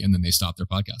going to be. And then they stop their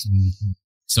podcast. Mm-hmm.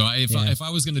 So if I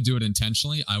was going to do it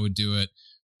intentionally, I would do it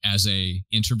as a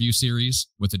interview series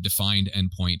with a defined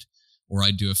endpoint, or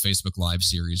I'd do a Facebook Live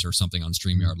series or something on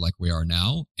StreamYard like we are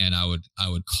now. And I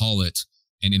would call it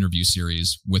an interview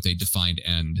series with a defined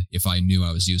end if I knew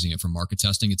I was using it for market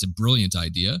testing. It's a brilliant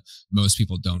idea. Most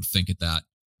people don't think at that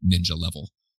ninja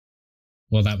level.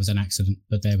 Well, that was an accident,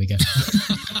 but there we go.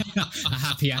 A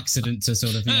happy accident to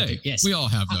sort of, yes, we all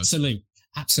have those.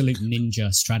 Absolute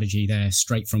ninja strategy there,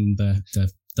 straight from the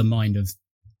mind of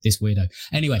this weirdo.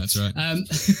 Anyway, that's right.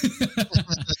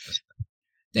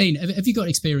 Dean, have you got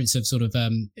experience of sort of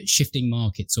shifting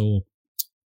markets or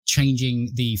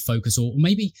changing the focus, or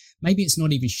maybe it's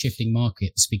not even shifting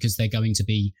markets because they're going to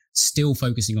be still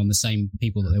focusing on the same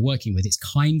people that they're working with. It's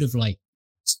kind of like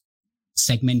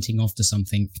segmenting off to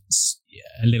something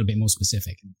a little bit more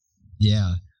specific.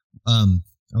 Yeah. I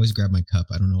always grab my cup.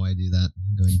 I don't know why I do that.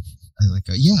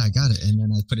 I got it. And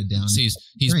then I put it down. See,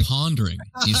 he's pondering.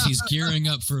 He's gearing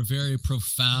up for a very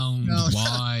profound,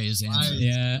 wise answer.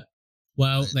 Yeah.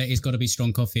 Well, there's got to be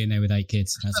strong coffee in there with 8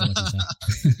 kids. That's all I can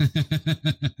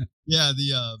say. Yeah.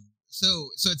 So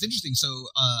it's interesting. So,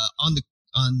 on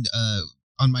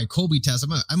my Kolbe test,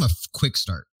 I'm a quick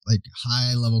start, like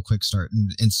high level quick start.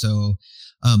 And so,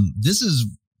 this is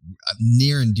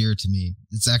near and dear to me.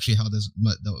 It's actually how the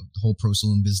whole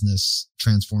Prosolume business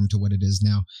transformed to what it is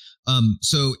now.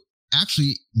 So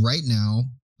actually right now,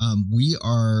 we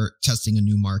are testing a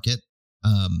new market,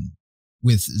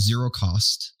 with zero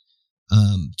cost,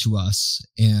 to us.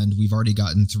 And we've already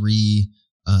gotten 3,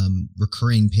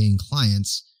 recurring paying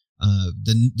clients.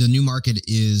 The new market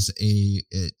is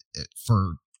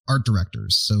for art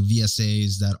directors. So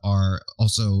VSAs that are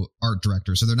also art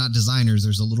directors. So they're not designers.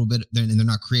 There's a little bit, and they're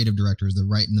not creative directors. They're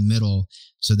right in the middle.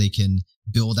 So they can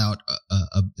build out,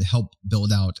 help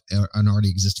build out an already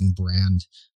existing brand,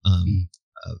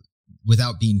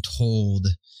 without being told,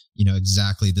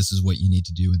 exactly this is what you need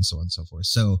to do and so on and so forth.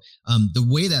 So, the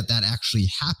way that actually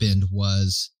happened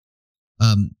was,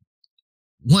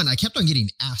 one, I kept on getting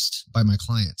asked by my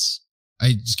clients.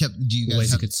 I just kept, do you guys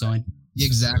always have a good sign?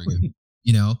 Exactly.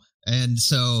 And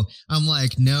so I'm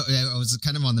like, no, I was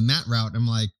kind of on the Matt route. I'm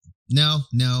like, no.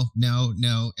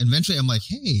 And eventually I'm like,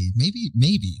 hey, maybe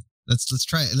let's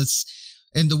try it.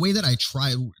 And the way that I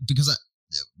try, because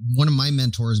one of my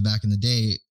mentors back in the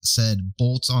day said,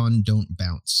 bolt on, don't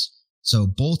bounce. So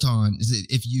bolt on is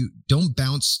if you don't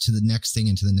bounce to the next thing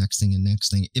and to the next thing and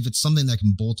next thing. If it's something that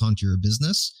can bolt onto your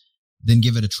business, then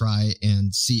give it a try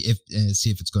and see if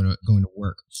it's going to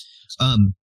work.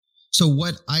 So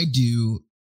what I do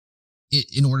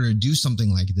in order to do something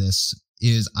like this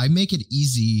is I make it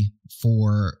easy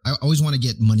I always want to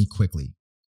get money quickly.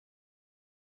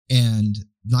 And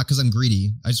not because I'm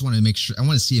greedy. I just want to make sure, I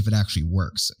want to see if it actually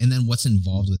works and then what's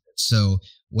involved with it. So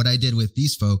what I did with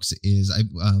these folks is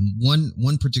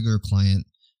one particular client,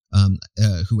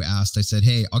 who asked, I said,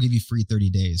 hey, I'll give you free 30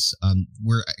 days.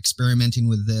 We're experimenting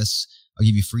with this. I'll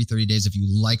give you free 30 days. If you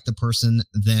like the person,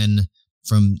 then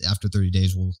from after 30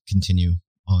 days, we'll continue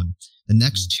on. The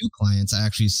next 2 clients, I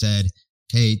actually said,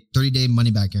 hey, 30-day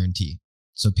money back guarantee.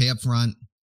 So pay up front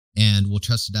and we'll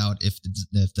test it out. If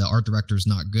the art director is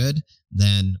not good,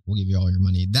 then we'll give you all your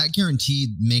money. That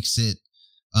guarantee makes it,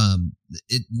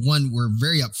 we're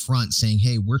very upfront saying,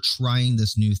 hey, we're trying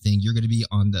this new thing. You're going to be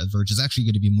on the verge. It's actually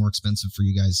going to be more expensive for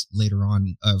you guys later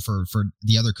on, for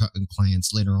the other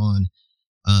clients later on.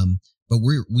 But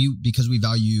because we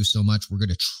value you so much, we're going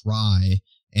to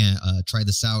try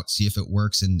this out, see if it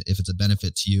works and if it's a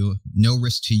benefit to you. No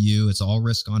risk to you. It's all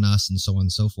risk on us and so on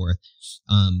and so forth.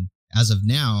 As of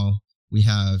now, we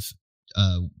have,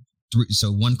 3.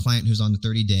 So one client who's on the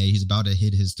 30-day, he's about to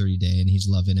hit his 30-day and he's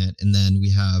loving it. And then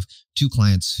we have 2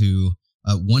 clients who,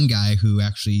 one guy who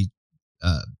actually,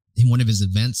 in one of his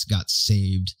events got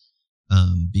saved,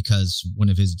 because one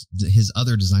of his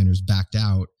other designers backed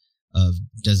out of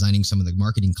designing some of the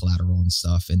marketing collateral and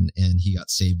stuff. And he got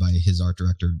saved by his art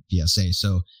director VSA.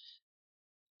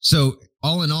 So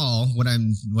all in all, what I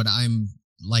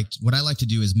like to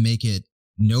do is make it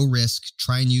no risk,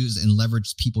 try and use and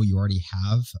leverage people you already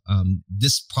have.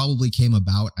 This probably came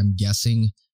about, I'm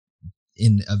guessing,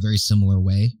 in a very similar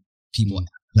way. People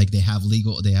like they have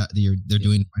legal, they're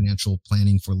doing financial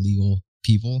planning for legal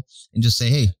people, and just say,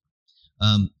 hey,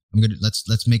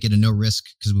 let's make it a no risk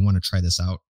because we want to try this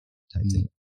out type thing.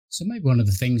 So maybe one of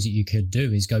the things that you could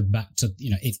do is go back to,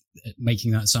 if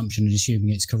making that assumption and assuming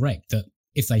it's correct, that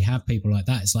if they have people like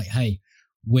that, it's like, hey,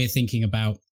 we're thinking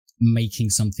about making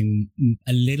something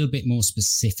a little bit more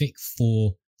specific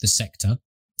for the sector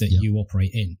that you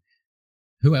operate in.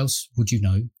 Who else would you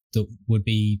know that would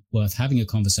be worth having a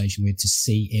conversation with to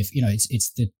see if,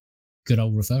 it's the good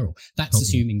old referral. That's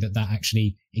assuming that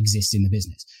actually exists in the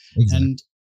business. Exactly. And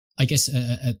I guess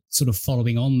sort of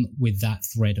following on with that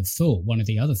thread of thought, one of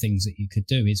the other things that you could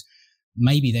do is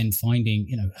maybe then finding,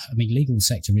 legal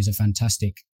sector is a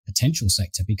fantastic potential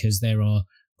sector because there are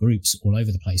groups all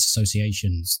over the place,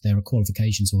 associations, there are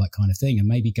qualifications, all that kind of thing. And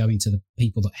maybe going to the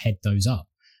people that head those up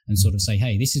and sort of say,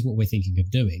 hey, this is what we're thinking of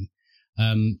doing.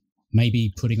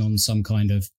 Maybe putting on some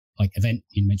kind of like event.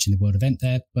 You mentioned the word event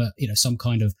there, but some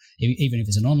kind of, even if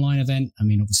it's an online event,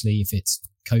 obviously if it's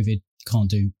COVID, can't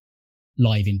do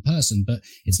live in person, but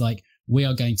it's like, we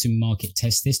are going to market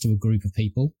test this to a group of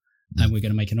people and we're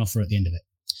going to make an offer at the end of it.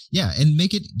 Yeah. And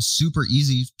make it super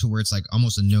easy to where it's like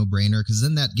almost a no brainer. Cause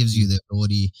then that gives you the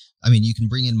ability. You can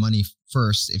bring in money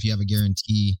first. If you have a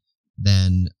guarantee,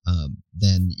 then,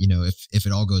 if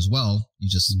it all goes well,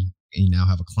 you now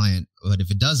have a client. But if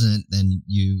it doesn't, then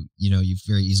you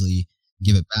very easily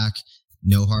give it back.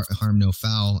 No harm, no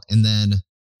foul. And then,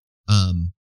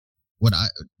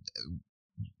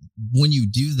 when you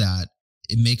do that,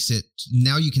 it makes it,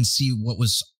 now you can see what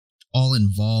was all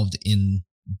involved in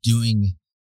doing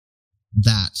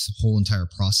that whole entire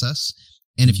process.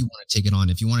 And if you want to take it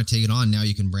on, now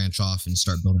you can branch off and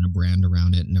start building a brand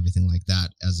around it and everything like that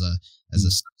as a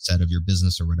subset of your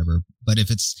business or whatever. But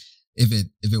if it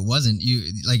wasn't,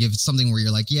 if it's something where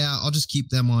you're like, yeah, I'll just keep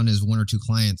them on as one or two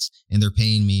clients and they're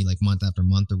paying me like month after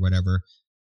month or whatever.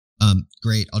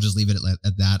 Great. I'll just leave it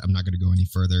at that. I'm not going to go any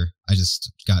further. I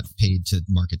just got paid to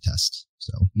market test.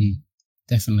 So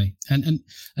definitely.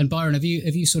 And Byron, have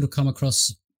you sort of come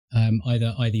across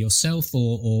either yourself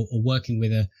or working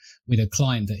with a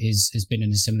client that has been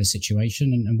in a similar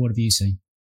situation, and what have you seen?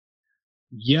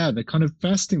 Yeah, the kind of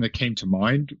first thing that came to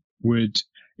mind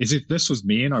is if this was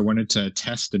me and I wanted to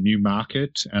test a new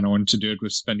market and I wanted to do it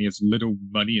with spending as little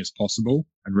money as possible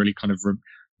and really kind of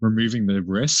removing the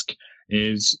risk,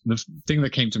 is the thing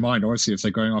that came to mind. Obviously, if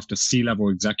they're going after C-level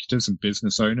executives and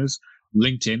business owners,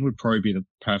 LinkedIn would probably be the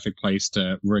perfect place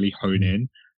to really hone in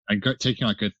and taking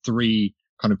like a 3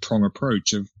 kind of prong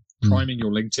approach of priming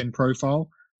your LinkedIn profile,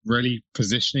 really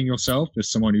positioning yourself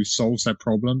as someone who solves that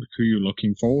problem, who you're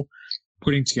looking for,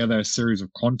 putting together a series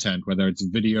of content, whether it's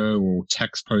video or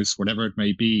text posts, whatever it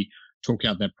may be, talking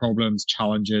out their problems,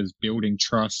 challenges, building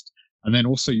trust, and then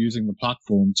also using the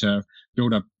platform to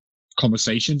build up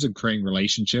conversations and creating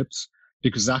relationships,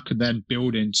 because that could then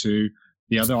build into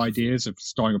the other ideas of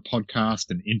starting a podcast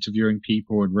and interviewing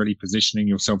people and really positioning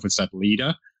yourself as that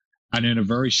leader. And in a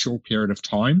very short period of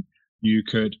time, you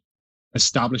could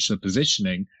establish the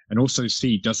positioning and also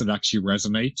see, does it actually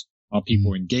resonate? Are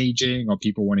people engaging? Are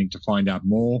people wanting to find out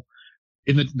more?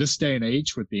 In this day and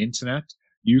age with the internet,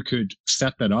 you could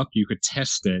set that up, you could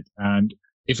test it. And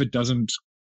if it doesn't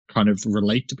kind of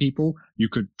relate to people, you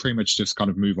could pretty much just kind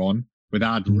of move on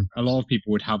without, a lot of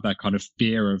people would have that kind of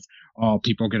fear of,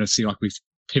 people are going to see like we're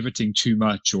pivoting too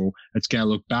much or it's going to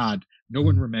look bad. No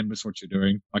one remembers what you're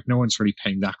doing. Like no one's really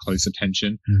paying that close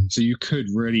attention. So you could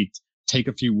really take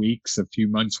a few weeks, a few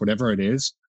months, whatever it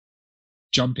is,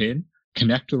 jump in,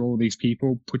 connect with all these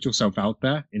people, put yourself out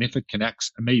there. And if it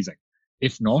connects, amazing.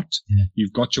 If not,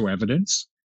 you've got your evidence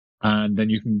and then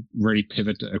you can really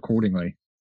pivot accordingly.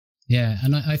 Yeah.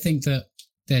 And I think that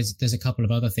there's a couple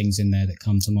of other things in there that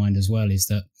come to mind as well,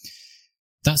 is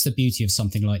that's the beauty of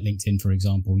something like LinkedIn, for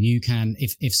example. You can,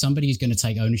 if somebody is going to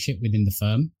take ownership within the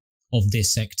firm of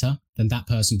this sector, then that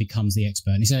person becomes the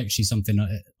expert. And it's actually something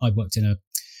I worked in a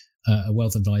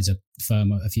wealth advisor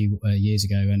firm a few years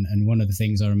ago. And one of the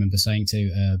things I remember saying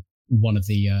to one of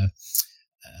the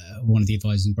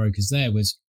advisors and brokers there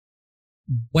was,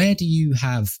 where do you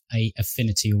have a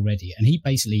affinity already? And he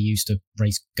basically used to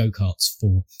race go-karts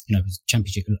for,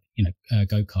 championship,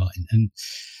 go-karting. And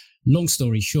long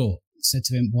story short, said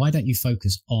to him, why don't you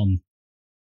focus on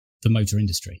the motor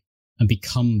industry and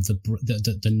become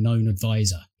the known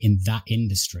advisor in that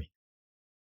industry?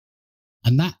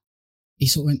 And that, he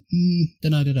sort of went,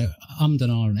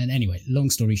 and anyway, long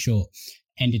story short,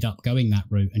 ended up going that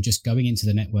route and just going into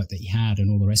the network that he had and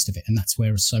all the rest of it. And that's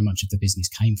where so much of the business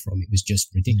came from. It was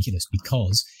just ridiculous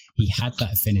because he had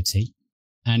that affinity.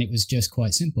 And it was just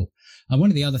quite simple. And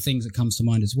one of the other things that comes to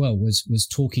mind as well was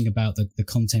talking about the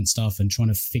content stuff and trying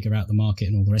to figure out the market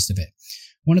and all the rest of it.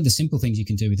 One of the simple things you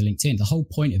can do with LinkedIn, the whole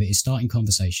point of it is starting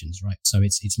conversations, right? So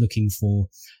it's looking for,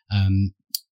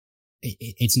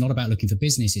 it's not about looking for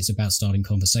business. It's about starting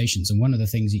conversations. And one of the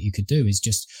things that you could do is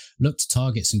just look to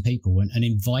target some people and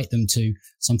invite them to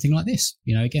something like this.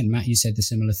 You know, again, Matt, you said the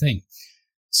similar thing.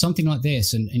 Something like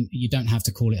this, and you don't have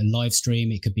to call it a live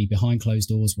stream. It could be behind closed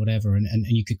doors, whatever. And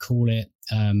you could call it,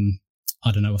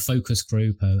 I don't know, a focus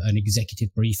group, an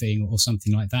executive briefing or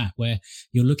something like that, where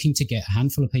you're looking to get a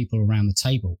handful of people around the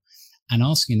table and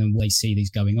asking them what they see these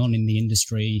going on in the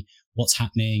industry, what's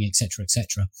happening, et cetera,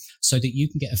 so that you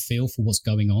can get a feel for what's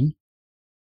going on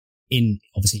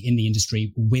obviously in the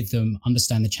industry with them,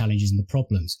 understand the challenges and the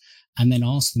problems, and then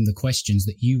ask them the questions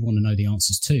that you want to know the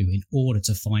answers to in order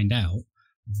to find out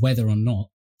whether or not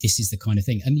this is the kind of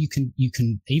thing. And you can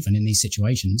even in these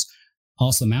situations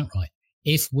ask them outright,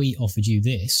 if we offered you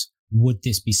this, would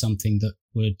this be something that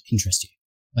would interest you?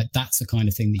 Like, that's the kind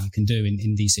of thing that you can do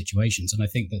in these situations. And I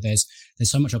think that there's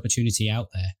so much opportunity out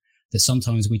there that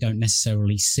sometimes we don't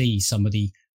necessarily see some of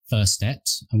the first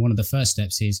steps. And one of the first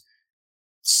steps is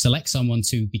select someone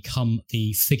to become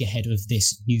the figurehead of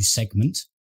this new segment,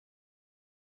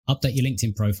 update your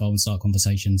LinkedIn profile and start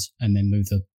conversations, and then move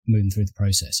them through the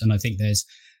process. And I think there's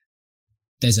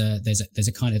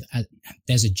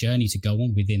a journey to go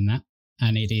on within that.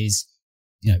 And it is,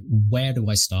 you know, where do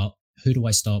I start? Who do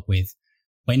I start with?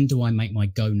 When do I make my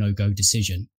go, no go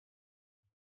decision?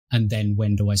 And then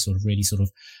when do I really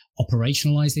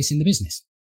operationalize this in the business?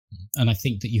 And I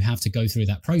think that you have to go through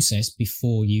that process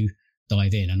before you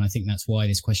dive in. And I think that's why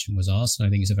this question was asked. And I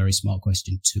think it's a very smart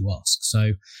question to ask.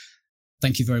 So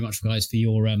thank you very much, guys, for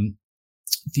your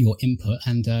input.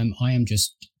 And I am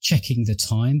just checking the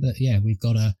time, but yeah, we've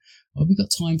got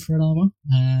time for another one.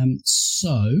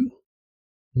 So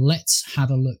let's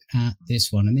have a look at this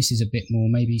one. And this is a bit more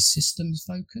maybe systems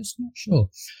focused, not sure.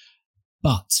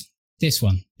 But this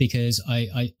one, because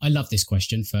I love this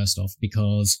question, first off,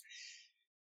 because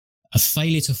a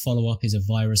failure to follow up is a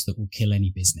virus that will kill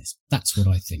any business. That's what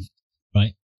I think,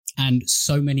 right? And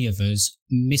so many of us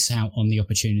miss out on the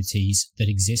opportunities that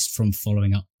exist from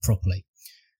following up properly.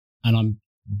 And I'm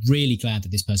really glad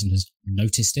that this person has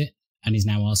noticed it and is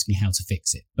now asking how to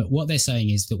fix it. But what they're saying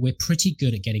is that we're pretty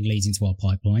good at getting leads into our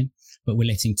pipeline, but we're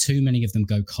letting too many of them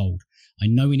go cold. I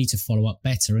know we need to follow up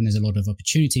better, and there's a lot of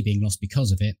opportunity being lost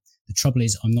because of it. The trouble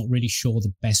is, I'm not really sure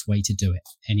the best way to do it.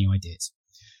 Any ideas?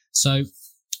 So,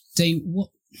 Dean,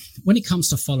 when it comes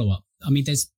to follow-up, I mean,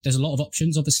 there's a lot of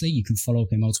options. Obviously, you can follow up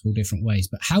in multiple different ways,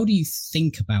 but how do you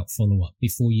think about follow-up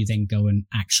before you then go and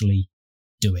actually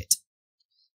do it?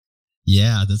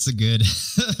 Yeah, that's a good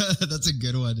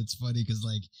one. It's funny because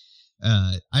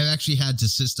I've actually had to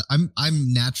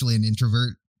I'm naturally an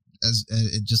introvert, as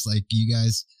just like you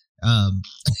guys.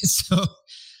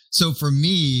 So for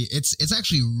me, it's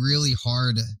actually really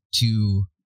hard to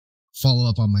follow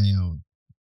up on my own,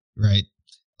 right?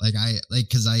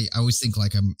 Cause I always think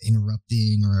like I'm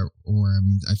interrupting or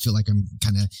I feel like I'm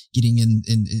kind of getting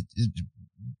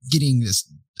getting this,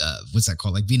 what's that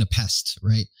called? Like being a pest,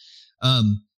 right?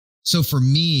 So for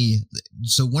me,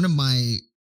 one of my,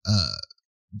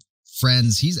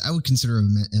 friends, I would consider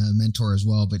him a mentor as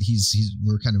well, but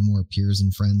we're kind of more peers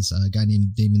and friends. A guy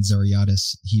named Damon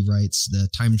Zariadis, he writes the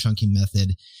Time Chunking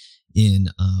Method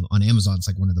on Amazon. It's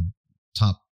like one of the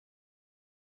top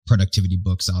productivity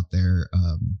books out there,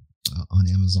 on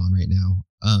Amazon right now.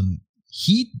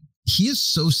 He is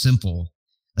so simple.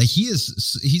 Like he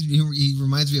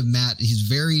reminds me of Matt. He's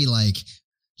very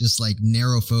just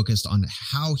narrow focused on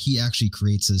how he actually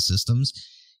creates his systems.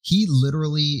 He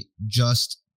literally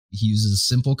he uses a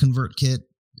simple ConvertKit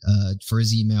for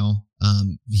his email.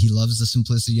 He loves the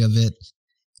simplicity of it.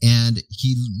 And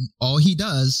all he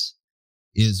does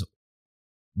is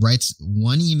writes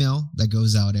one email that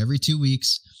goes out every 2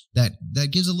 weeks that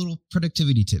gives a little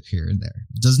productivity tip here and there.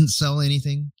 Doesn't sell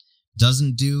anything,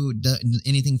 doesn't do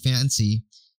anything fancy.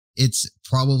 It's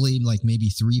probably maybe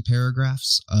 3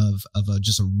 paragraphs of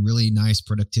just a really nice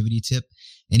productivity tip.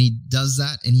 And he does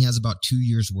that, and he has about 2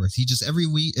 years worth. He just every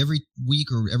week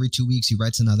or every 2 weeks, he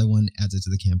writes another one, adds it to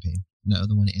the campaign.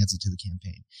 Another one, adds it to the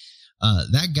campaign.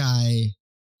 That guy,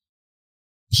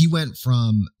 he went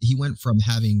from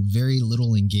having very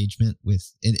little engagement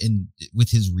with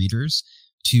his readers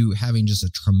to having just a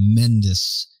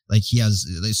tremendous, he has,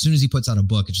 as soon as he puts out a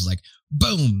book, it's just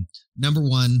boom, number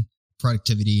 1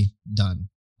 productivity done.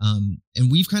 And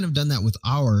we've kind of done that with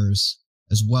ours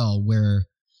as well, where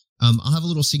I'll have a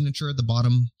little signature at the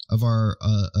bottom of our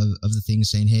of the thing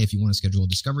saying, hey, if you want to schedule a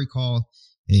discovery call,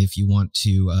 If you want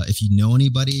to, if you know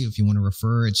anybody, if you want to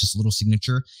refer, it's just a little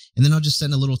signature. And then I'll just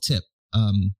send a little tip.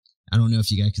 I don't know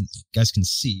if you guys can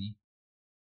see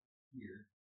here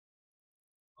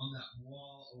on that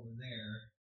wall over there.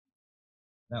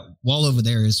 That wall over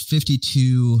there is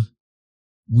 52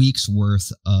 weeks worth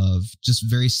of just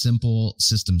very simple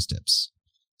systems tips.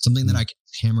 Something that I can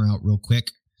hammer out real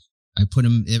quick. I put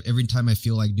them every time I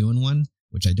feel like doing one,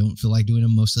 which I don't feel like doing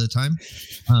them most of the time.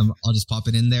 I'll just pop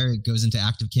it in there. It goes into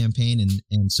ActiveCampaign,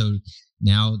 and so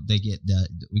now we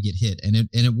get hit, and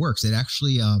it works. It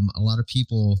actually a lot of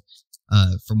people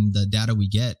from the data we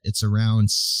get, it's around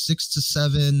 6 to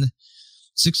 7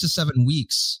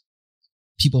 weeks.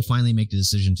 People finally make the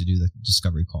decision to do the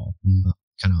discovery call,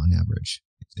 kind of on average,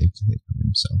 if they come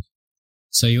in.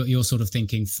 So you're sort of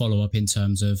thinking follow up in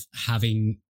terms of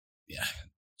having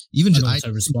even an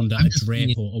autoresponder, a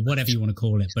drip, or whatever you want to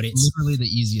call it. But it's literally the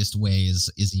easiest way is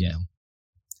email.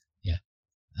 Yeah.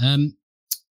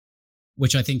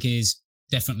 Which I think is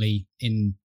definitely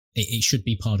it should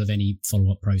be part of any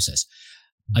follow up process.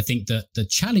 I think that the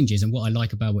challenges, and what I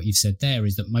like about what you've said there,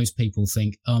 is that most people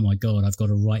think, oh my God, I've got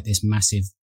to write this massive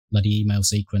bloody email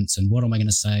sequence and what am I going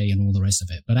to say and all the rest of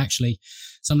it. But actually,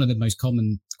 some of the most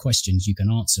common questions you can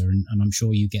answer, and I'm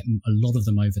sure you get a lot of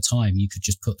them over time, you could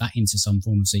just put that into some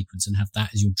form of sequence and have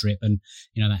that as your drip and,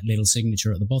 that little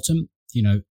signature at the bottom.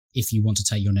 If you want to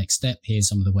take your next step, here's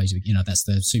some of the ways, that's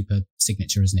the super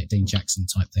signature, isn't it? Dean Jackson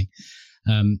type thing.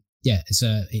 It's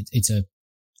a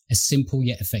simple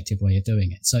yet effective way of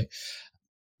doing it. So,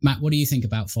 Matt, what do you think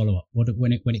about follow-up?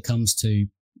 When it comes to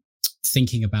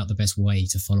thinking about the best way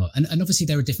to follow up? And obviously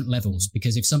there are different levels,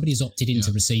 because if somebody has opted in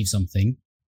to receive something,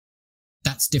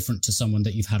 that's different to someone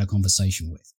that you've had a conversation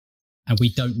with. And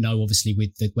we don't know, obviously,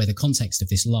 where the context of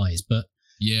this lies, but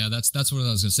yeah, that's what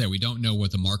I was going to say. We don't know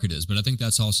what the market is, but I think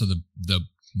that's also the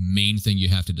main thing you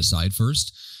have to decide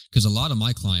first. Because a lot of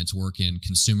my clients work in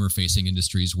consumer-facing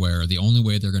industries where the only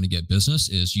way they're going to get business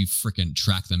is you freaking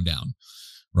track them down,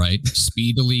 right?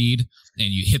 Speed the lead, and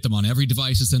you hit them on every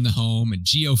device that's in the home, and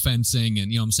geofencing,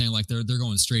 and what I'm saying, like they're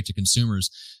going straight to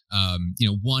consumers.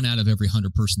 1 out of every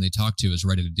 100 person they talk to is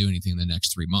ready to do anything in the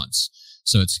next 3 months.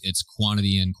 So it's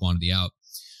quantity in, quantity out.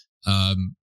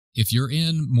 If you're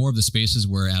in more of the spaces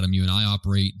where, Adam, you and I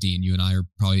operate, Dean, you and I are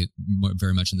probably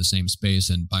very much in the same space,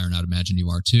 and Byron, I'd imagine you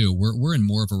are too. We're in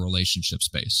more of a relationship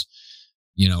space.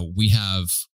 We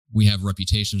have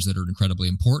reputations that are incredibly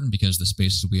important because the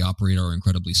spaces we operate are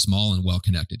incredibly small and well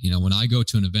connected. When I go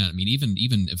to an event, I mean,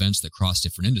 even events that cross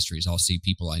different industries, I'll see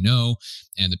people I know,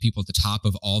 and the people at the top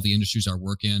of all the industries I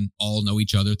work in all know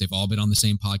each other. They've all been on the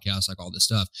same podcast, like all this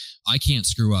stuff. I can't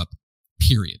screw up,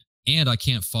 period. And I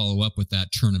can't follow up with that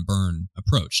turn and burn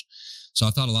approach. So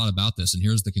I thought a lot about this, and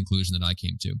here's the conclusion that I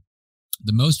came to.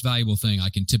 The most valuable thing I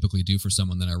can typically do for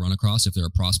someone that I run across, if they're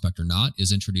a prospect or not,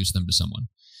 is introduce them to someone.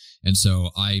 And so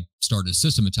I started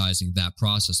systematizing that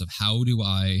process of how do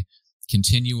I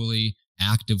continually,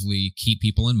 actively keep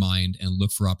people in mind and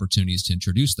look for opportunities to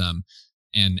introduce them,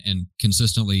 and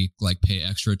consistently pay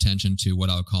extra attention to what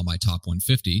I would call my top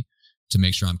 150 to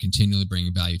make sure I'm continually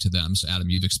bringing value to them. So Adam,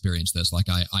 you've experienced this.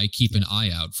 I keep an eye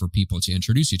out for people to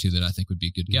introduce you to that I think would be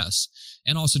good guests.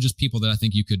 And also just people that I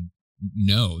think you could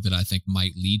know that I think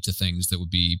might lead to things that would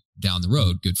be down the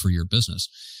road good for your business.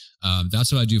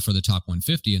 That's what I do for the top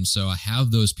 150. And so I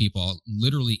have those people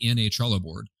literally in a Trello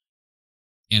board,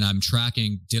 and I'm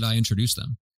tracking, did I introduce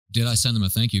them? Did I send them a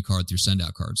thank you card through send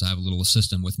out cards? I have a little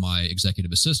system with my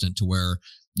executive assistant to where,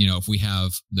 if we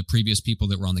have the previous people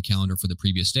that were on the calendar for the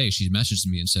previous day, she messages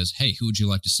me and says, hey, who would you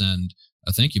like to send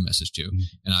a thank you message to? Mm-hmm.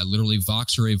 And I literally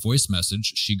vox her a voice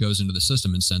message. She goes into the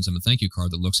system and sends them a thank you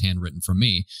card that looks handwritten from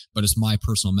me, but it's my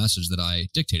personal message that I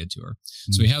dictated to her.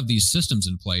 Mm-hmm. So we have these systems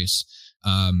in place.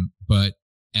 But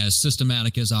as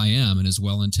systematic as I am and as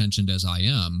well-intentioned as I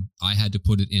am, I had to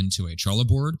put it into a Trello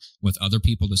board with other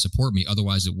people to support me.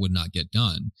 Otherwise it would not get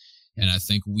done. And I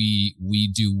think we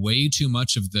do way too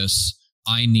much of this.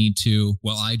 I need to,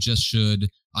 I just should,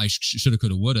 I shoulda,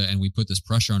 coulda, woulda. And we put this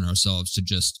pressure on ourselves to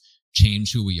just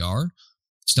change who we are.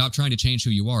 Stop trying to change who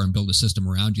you are and build a system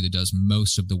around you that does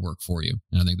most of the work for you.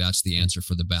 And I think that's the answer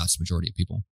for the vast majority of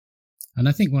people. And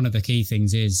I think one of the key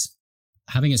things is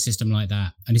having a system like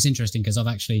that. And it's interesting because I've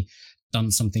actually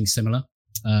done something similar,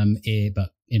 but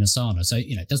in Asana. So,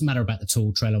 it doesn't matter about the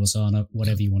tool, Trello, Asana,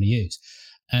 whatever you want to use.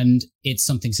 And it's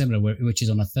something similar, which is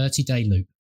on a 30-day loop.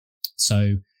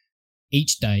 So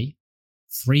each day,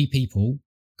 3 people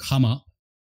come up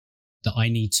that I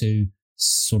need to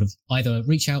sort of either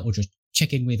reach out or just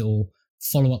check in with or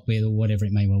follow up with or whatever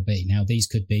it may well be. Now, these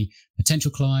could be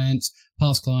potential clients,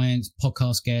 past clients,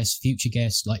 podcast guests, future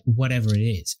guests, like whatever it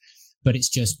is. But it's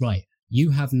just, right, you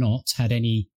have not had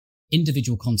any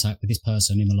individual contact with this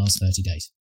person in the last 30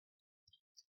 days.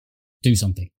 Do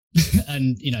something.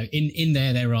 And, you know, in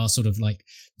there are sort of like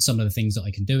some of the things that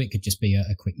I can do. It could just be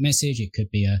a quick message. It could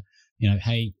be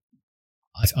hey,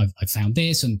 I found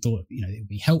this and thought, you know, it would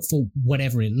be helpful,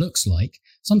 whatever it looks like.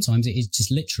 Sometimes it is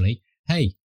just literally,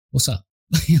 hey, what's up?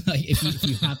 Like if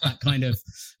you have that kind of,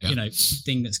 you know,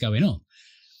 thing that's going on.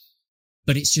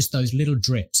 But it's just those little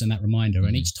drips and that reminder. Mm-hmm.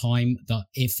 And each time that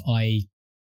if I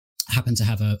happen to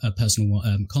have a personal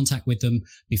contact with them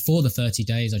before the 30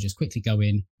 days, I just quickly go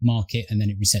in, mark it, and then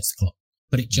it resets the clock.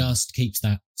 But it just keeps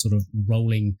that sort of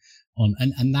rolling on.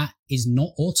 And that is not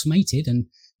automated. And,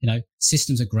 you know,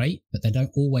 systems are great, but they're not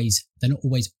always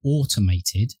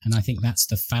automated. And I think that's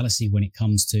the fallacy when it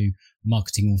comes to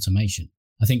marketing automation.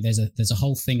 I think there's a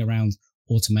whole thing around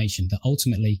automation that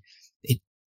ultimately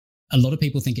a lot of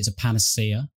people think it's a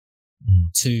panacea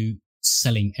to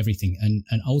selling everything. And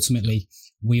ultimately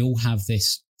we all have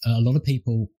this, a lot of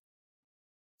people,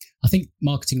 I think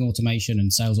marketing automation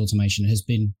and sales automation has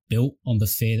been built on the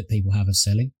fear that people have of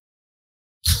selling.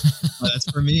 That's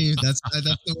for me. That's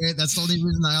the only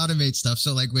reason I automate stuff.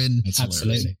 So like when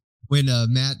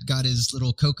Matt got his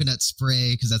little coconut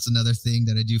spray, because that's another thing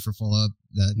that I do for follow-up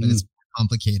that is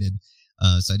complicated.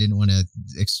 So I didn't want to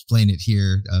explain it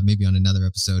here, maybe on another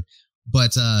episode,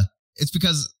 but it's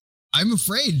because I'm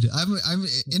afraid. I'm an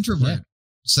introvert. Yeah.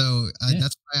 So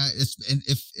that's why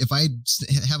if I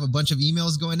have a bunch of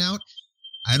emails going out,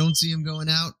 I don't see them going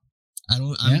out.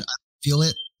 I feel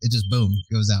it. It just boom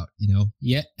goes out, you know?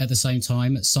 Yeah. At the same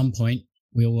time, at some point,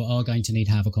 we are going to need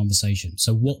to have a conversation.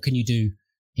 So what can you do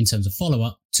in terms of follow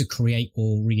up to create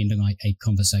or reignite a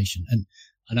conversation? And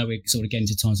I know we're sort of getting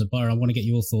to times of Byron. I want to get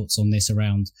your thoughts on this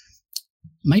around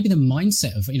maybe the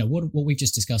mindset of, you know, what we've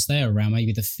just discussed there around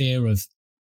maybe the fear of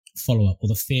follow up or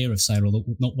the fear of sale or the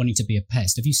not wanting to be a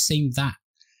pest. Have you seen that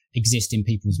exist in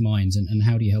people's minds, and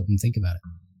how do you help them think about it?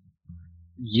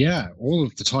 Yeah, all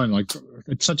of the time. Like,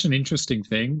 it's such an interesting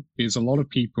thing because a lot of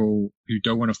people who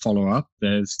don't want to follow up,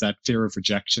 there's that fear of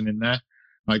rejection in there.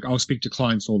 Like, I'll speak to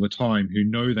clients all the time who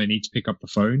know they need to pick up the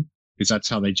phone because that's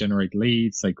how they generate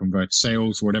leads, they convert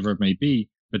sales, whatever it may be,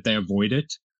 but they avoid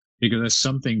it because there's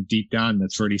something deep down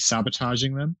that's really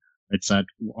sabotaging them. It's that,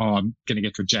 oh, I'm going to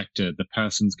get rejected. The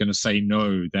person's going to say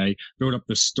no. They build up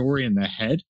the story in their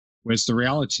head, whereas the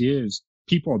reality is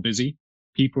people are busy.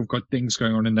 People have got things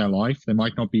going on in their life. They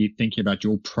might not be thinking about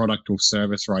your product or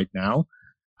service right now.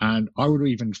 And I would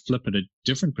even flip it a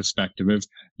different perspective of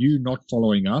you not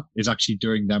following up is actually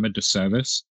doing them a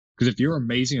disservice. Because if you're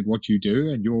amazing at what you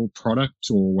do and your product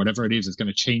or whatever it is going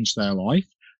to change their life,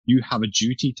 you have a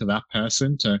duty to that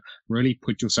person to really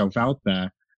put yourself out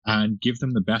there and give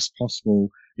them the best possible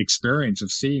experience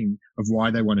of why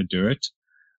they want to do it.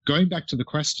 Going back to the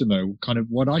question though, kind of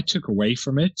what I took away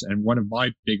from it, and one of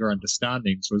my bigger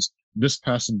understandings was this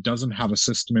person doesn't have a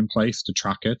system in place to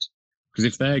track it. Because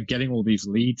if they're getting all these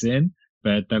leads in,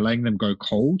 but they're letting them go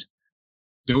cold,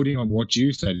 building on what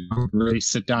you said, really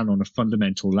sit down on a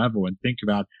fundamental level and think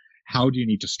about how do you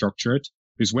need to structure it?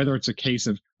 Because whether it's a case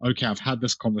of, okay, I've had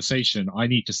this conversation, I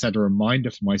need to set a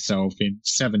reminder for myself in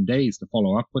 7 days to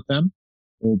follow up with them,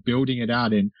 or building it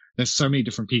out there's so many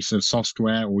different pieces of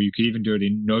software, or you could even do it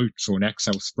in notes or an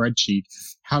Excel spreadsheet,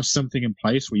 have something in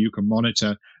place where you can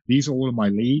monitor, these are all of my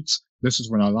leads. This is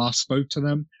when I last spoke to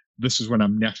them. This is when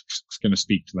I'm next going to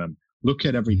speak to them. Look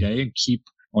at every day and keep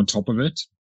on top of it.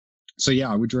 So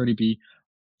yeah, I would really be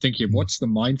thinking of what's the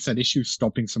mindset issue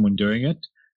stopping someone doing it?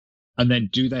 And then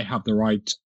do they have the right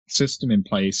system in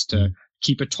place to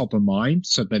keep it top of mind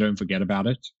so that they don't forget about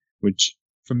it? Which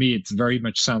for me, it's very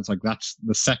much sounds like that's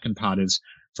the second part is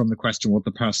from the question, what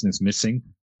the person is missing,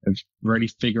 of really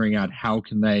figuring out how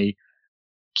can they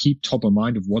keep top of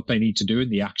mind of what they need to do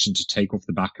and the action to take off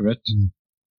the back of it.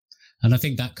 And I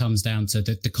think that comes down to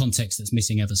the context that's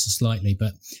missing ever so slightly.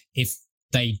 But if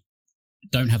they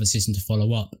don't have a system to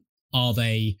follow up, are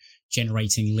they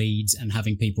generating leads and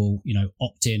having people, you know,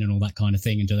 opt in and all that kind of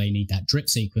thing? And do they need that drip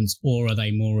sequence, or are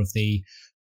they more of the,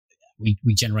 we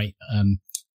generate,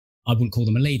 I wouldn't call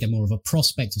them a lead. They're more of a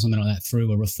prospect or something like that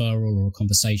through a referral or a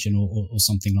conversation or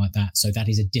something like that. So that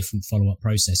is a different follow-up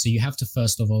process. So you have to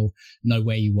first of all know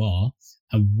where you are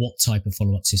and what type of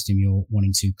follow-up system you're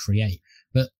wanting to create.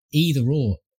 But either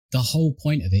or, the whole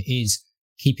point of it is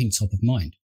keeping top of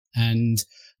mind. And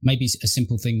maybe a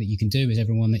simple thing that you can do is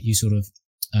everyone that you sort of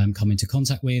come into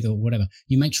contact with or whatever,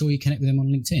 you make sure you connect with them on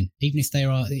LinkedIn. Even if they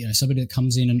are, you know, somebody that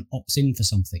comes in and opts in for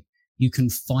something, you can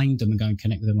find them and go and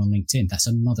connect with them on LinkedIn. That's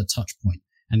another touch point.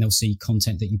 And they'll see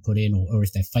content that you put in, or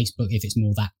if they're Facebook, if it's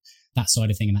more that that side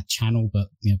of thing and that channel, but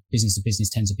business to business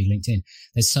tends to be LinkedIn.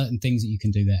 There's certain things that you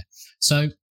can do there. So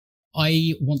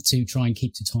I want to try and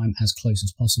keep to time as close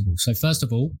as possible. So first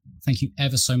of all, thank you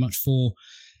ever so much for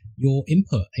your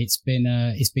input. It's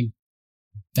been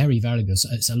very valuable. So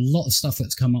it's a lot of stuff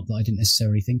that's come up that I didn't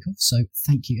necessarily think of. So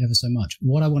thank you ever so much.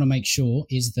 What I want to make sure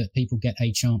is that people get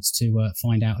a chance to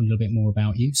find out a little bit more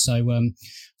about you. So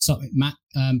start with Matt,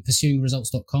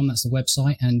 pursuingresults.com. That's the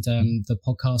website, and the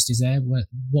podcast is there.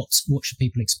 What should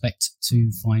people expect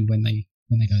to find when they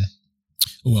go there?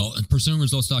 Well,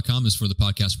 pursuingresults.com is for the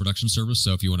podcast production service.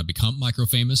 So if you want to become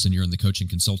micro-famous and you're in the coaching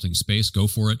consulting space, go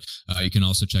for it. You can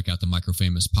also check out the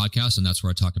Micro-Famous podcast, and that's where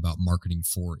I talk about marketing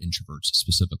for introverts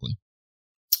specifically.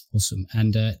 Awesome.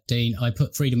 And Dean, I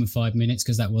put freedom in 5 minutes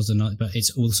because that was but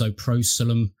it's also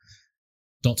prosulum.com.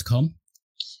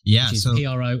 Yeah. Which is so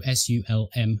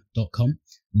prosulm.com.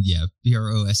 Yeah,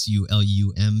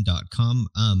 prosulum.com.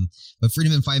 But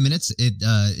freedom in 5 minutes,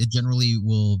 it generally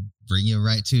will bring you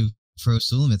right to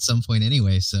ProSulum at some point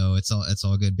anyway, so it's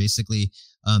all good. Basically,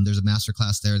 there's a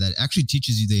masterclass there that actually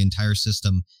teaches you the entire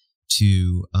system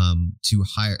to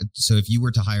hire. So if you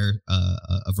were to hire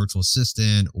a virtual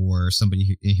assistant or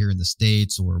somebody here in the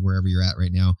States or wherever you're at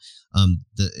right now,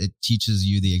 it teaches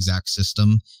you the exact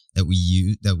system that we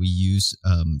use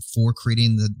for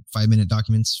creating the 5-minute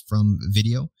documents from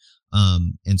video.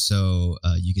 And so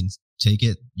you can take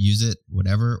it, use it,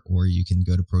 whatever, or you can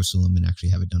go to ProSulum and actually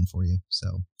have it done for you.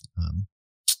 So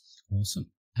awesome.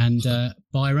 And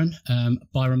Byron,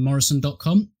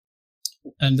 byronmorrison.com.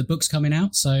 And the book's coming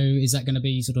out, so is that going to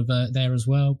be sort of there as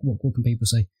well? What can people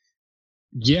say?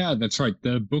 Yeah, that's right.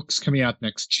 The book's coming out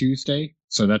next Tuesday,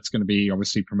 so that's going to be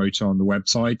obviously promoted on the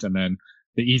website. And then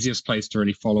the easiest place to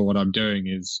really follow what I'm doing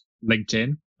is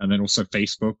LinkedIn, and then also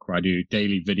Facebook, where I do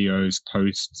daily videos,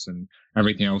 posts, and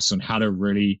everything else on how to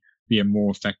really be a more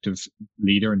effective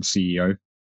leader and CEO.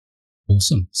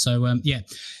 Awesome. So,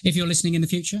 if you're listening in the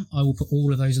future, I will put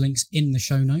all of those links in the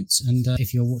show notes. And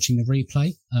if you're watching the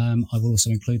replay, I will also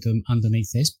include them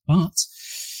underneath this. But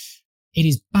it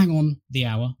is bang on the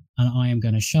hour, and I am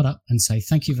going to shut up and say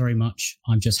thank you very much.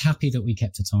 I'm just happy that we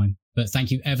kept to time. But thank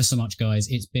you ever so much, guys.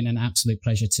 It's been an absolute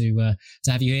pleasure to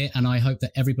have you here. And I hope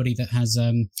that everybody that has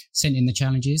sent in the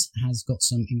challenges has got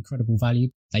some incredible value.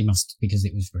 They must, because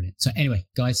it was brilliant. So anyway,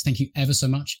 guys, thank you ever so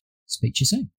much. Speak to you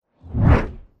soon.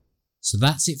 So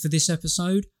that's it for this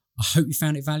episode. I hope you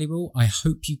found it valuable. I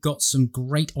hope you got some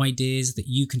great ideas that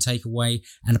you can take away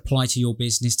and apply to your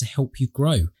business to help you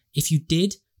grow. If you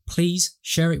did, please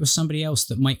share it with somebody else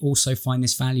that might also find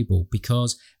this valuable,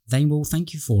 because they will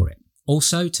thank you for it.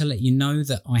 Also, to let you know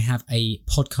that I have a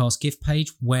podcast gift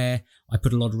page where I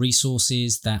put a lot of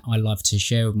resources that I love to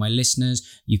share with my listeners.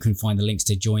 You can find the links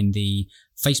to join the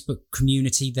Facebook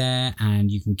community there,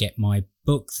 and you can get my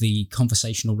book, The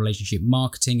Conversational Relationship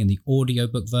Marketing, and the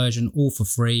audiobook version, all for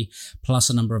free, plus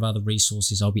a number of other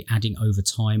resources I'll be adding over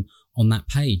time on that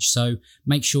page. So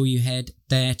make sure you head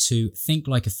there to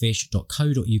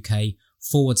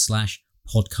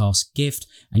thinklikeafish.co.uk/podcast gift,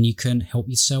 and you can help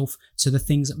yourself to the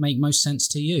things that make most sense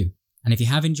to you. And if you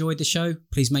have enjoyed the show,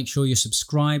 please make sure you're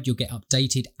subscribed. You'll get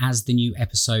updated as the new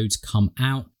episodes come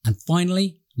out. And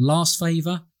finally, last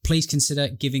favor, please consider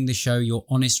giving the show your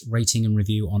honest rating and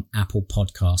review on Apple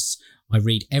Podcasts. I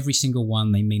read every single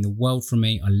one. They mean the world from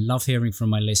me. I love hearing from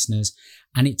my listeners,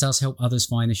 and it does help others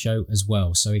find the show as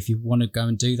well. So if you want to go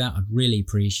and do that, I'd really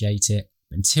appreciate it.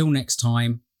 But until next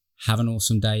time, have an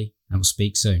awesome day, and we'll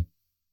speak soon.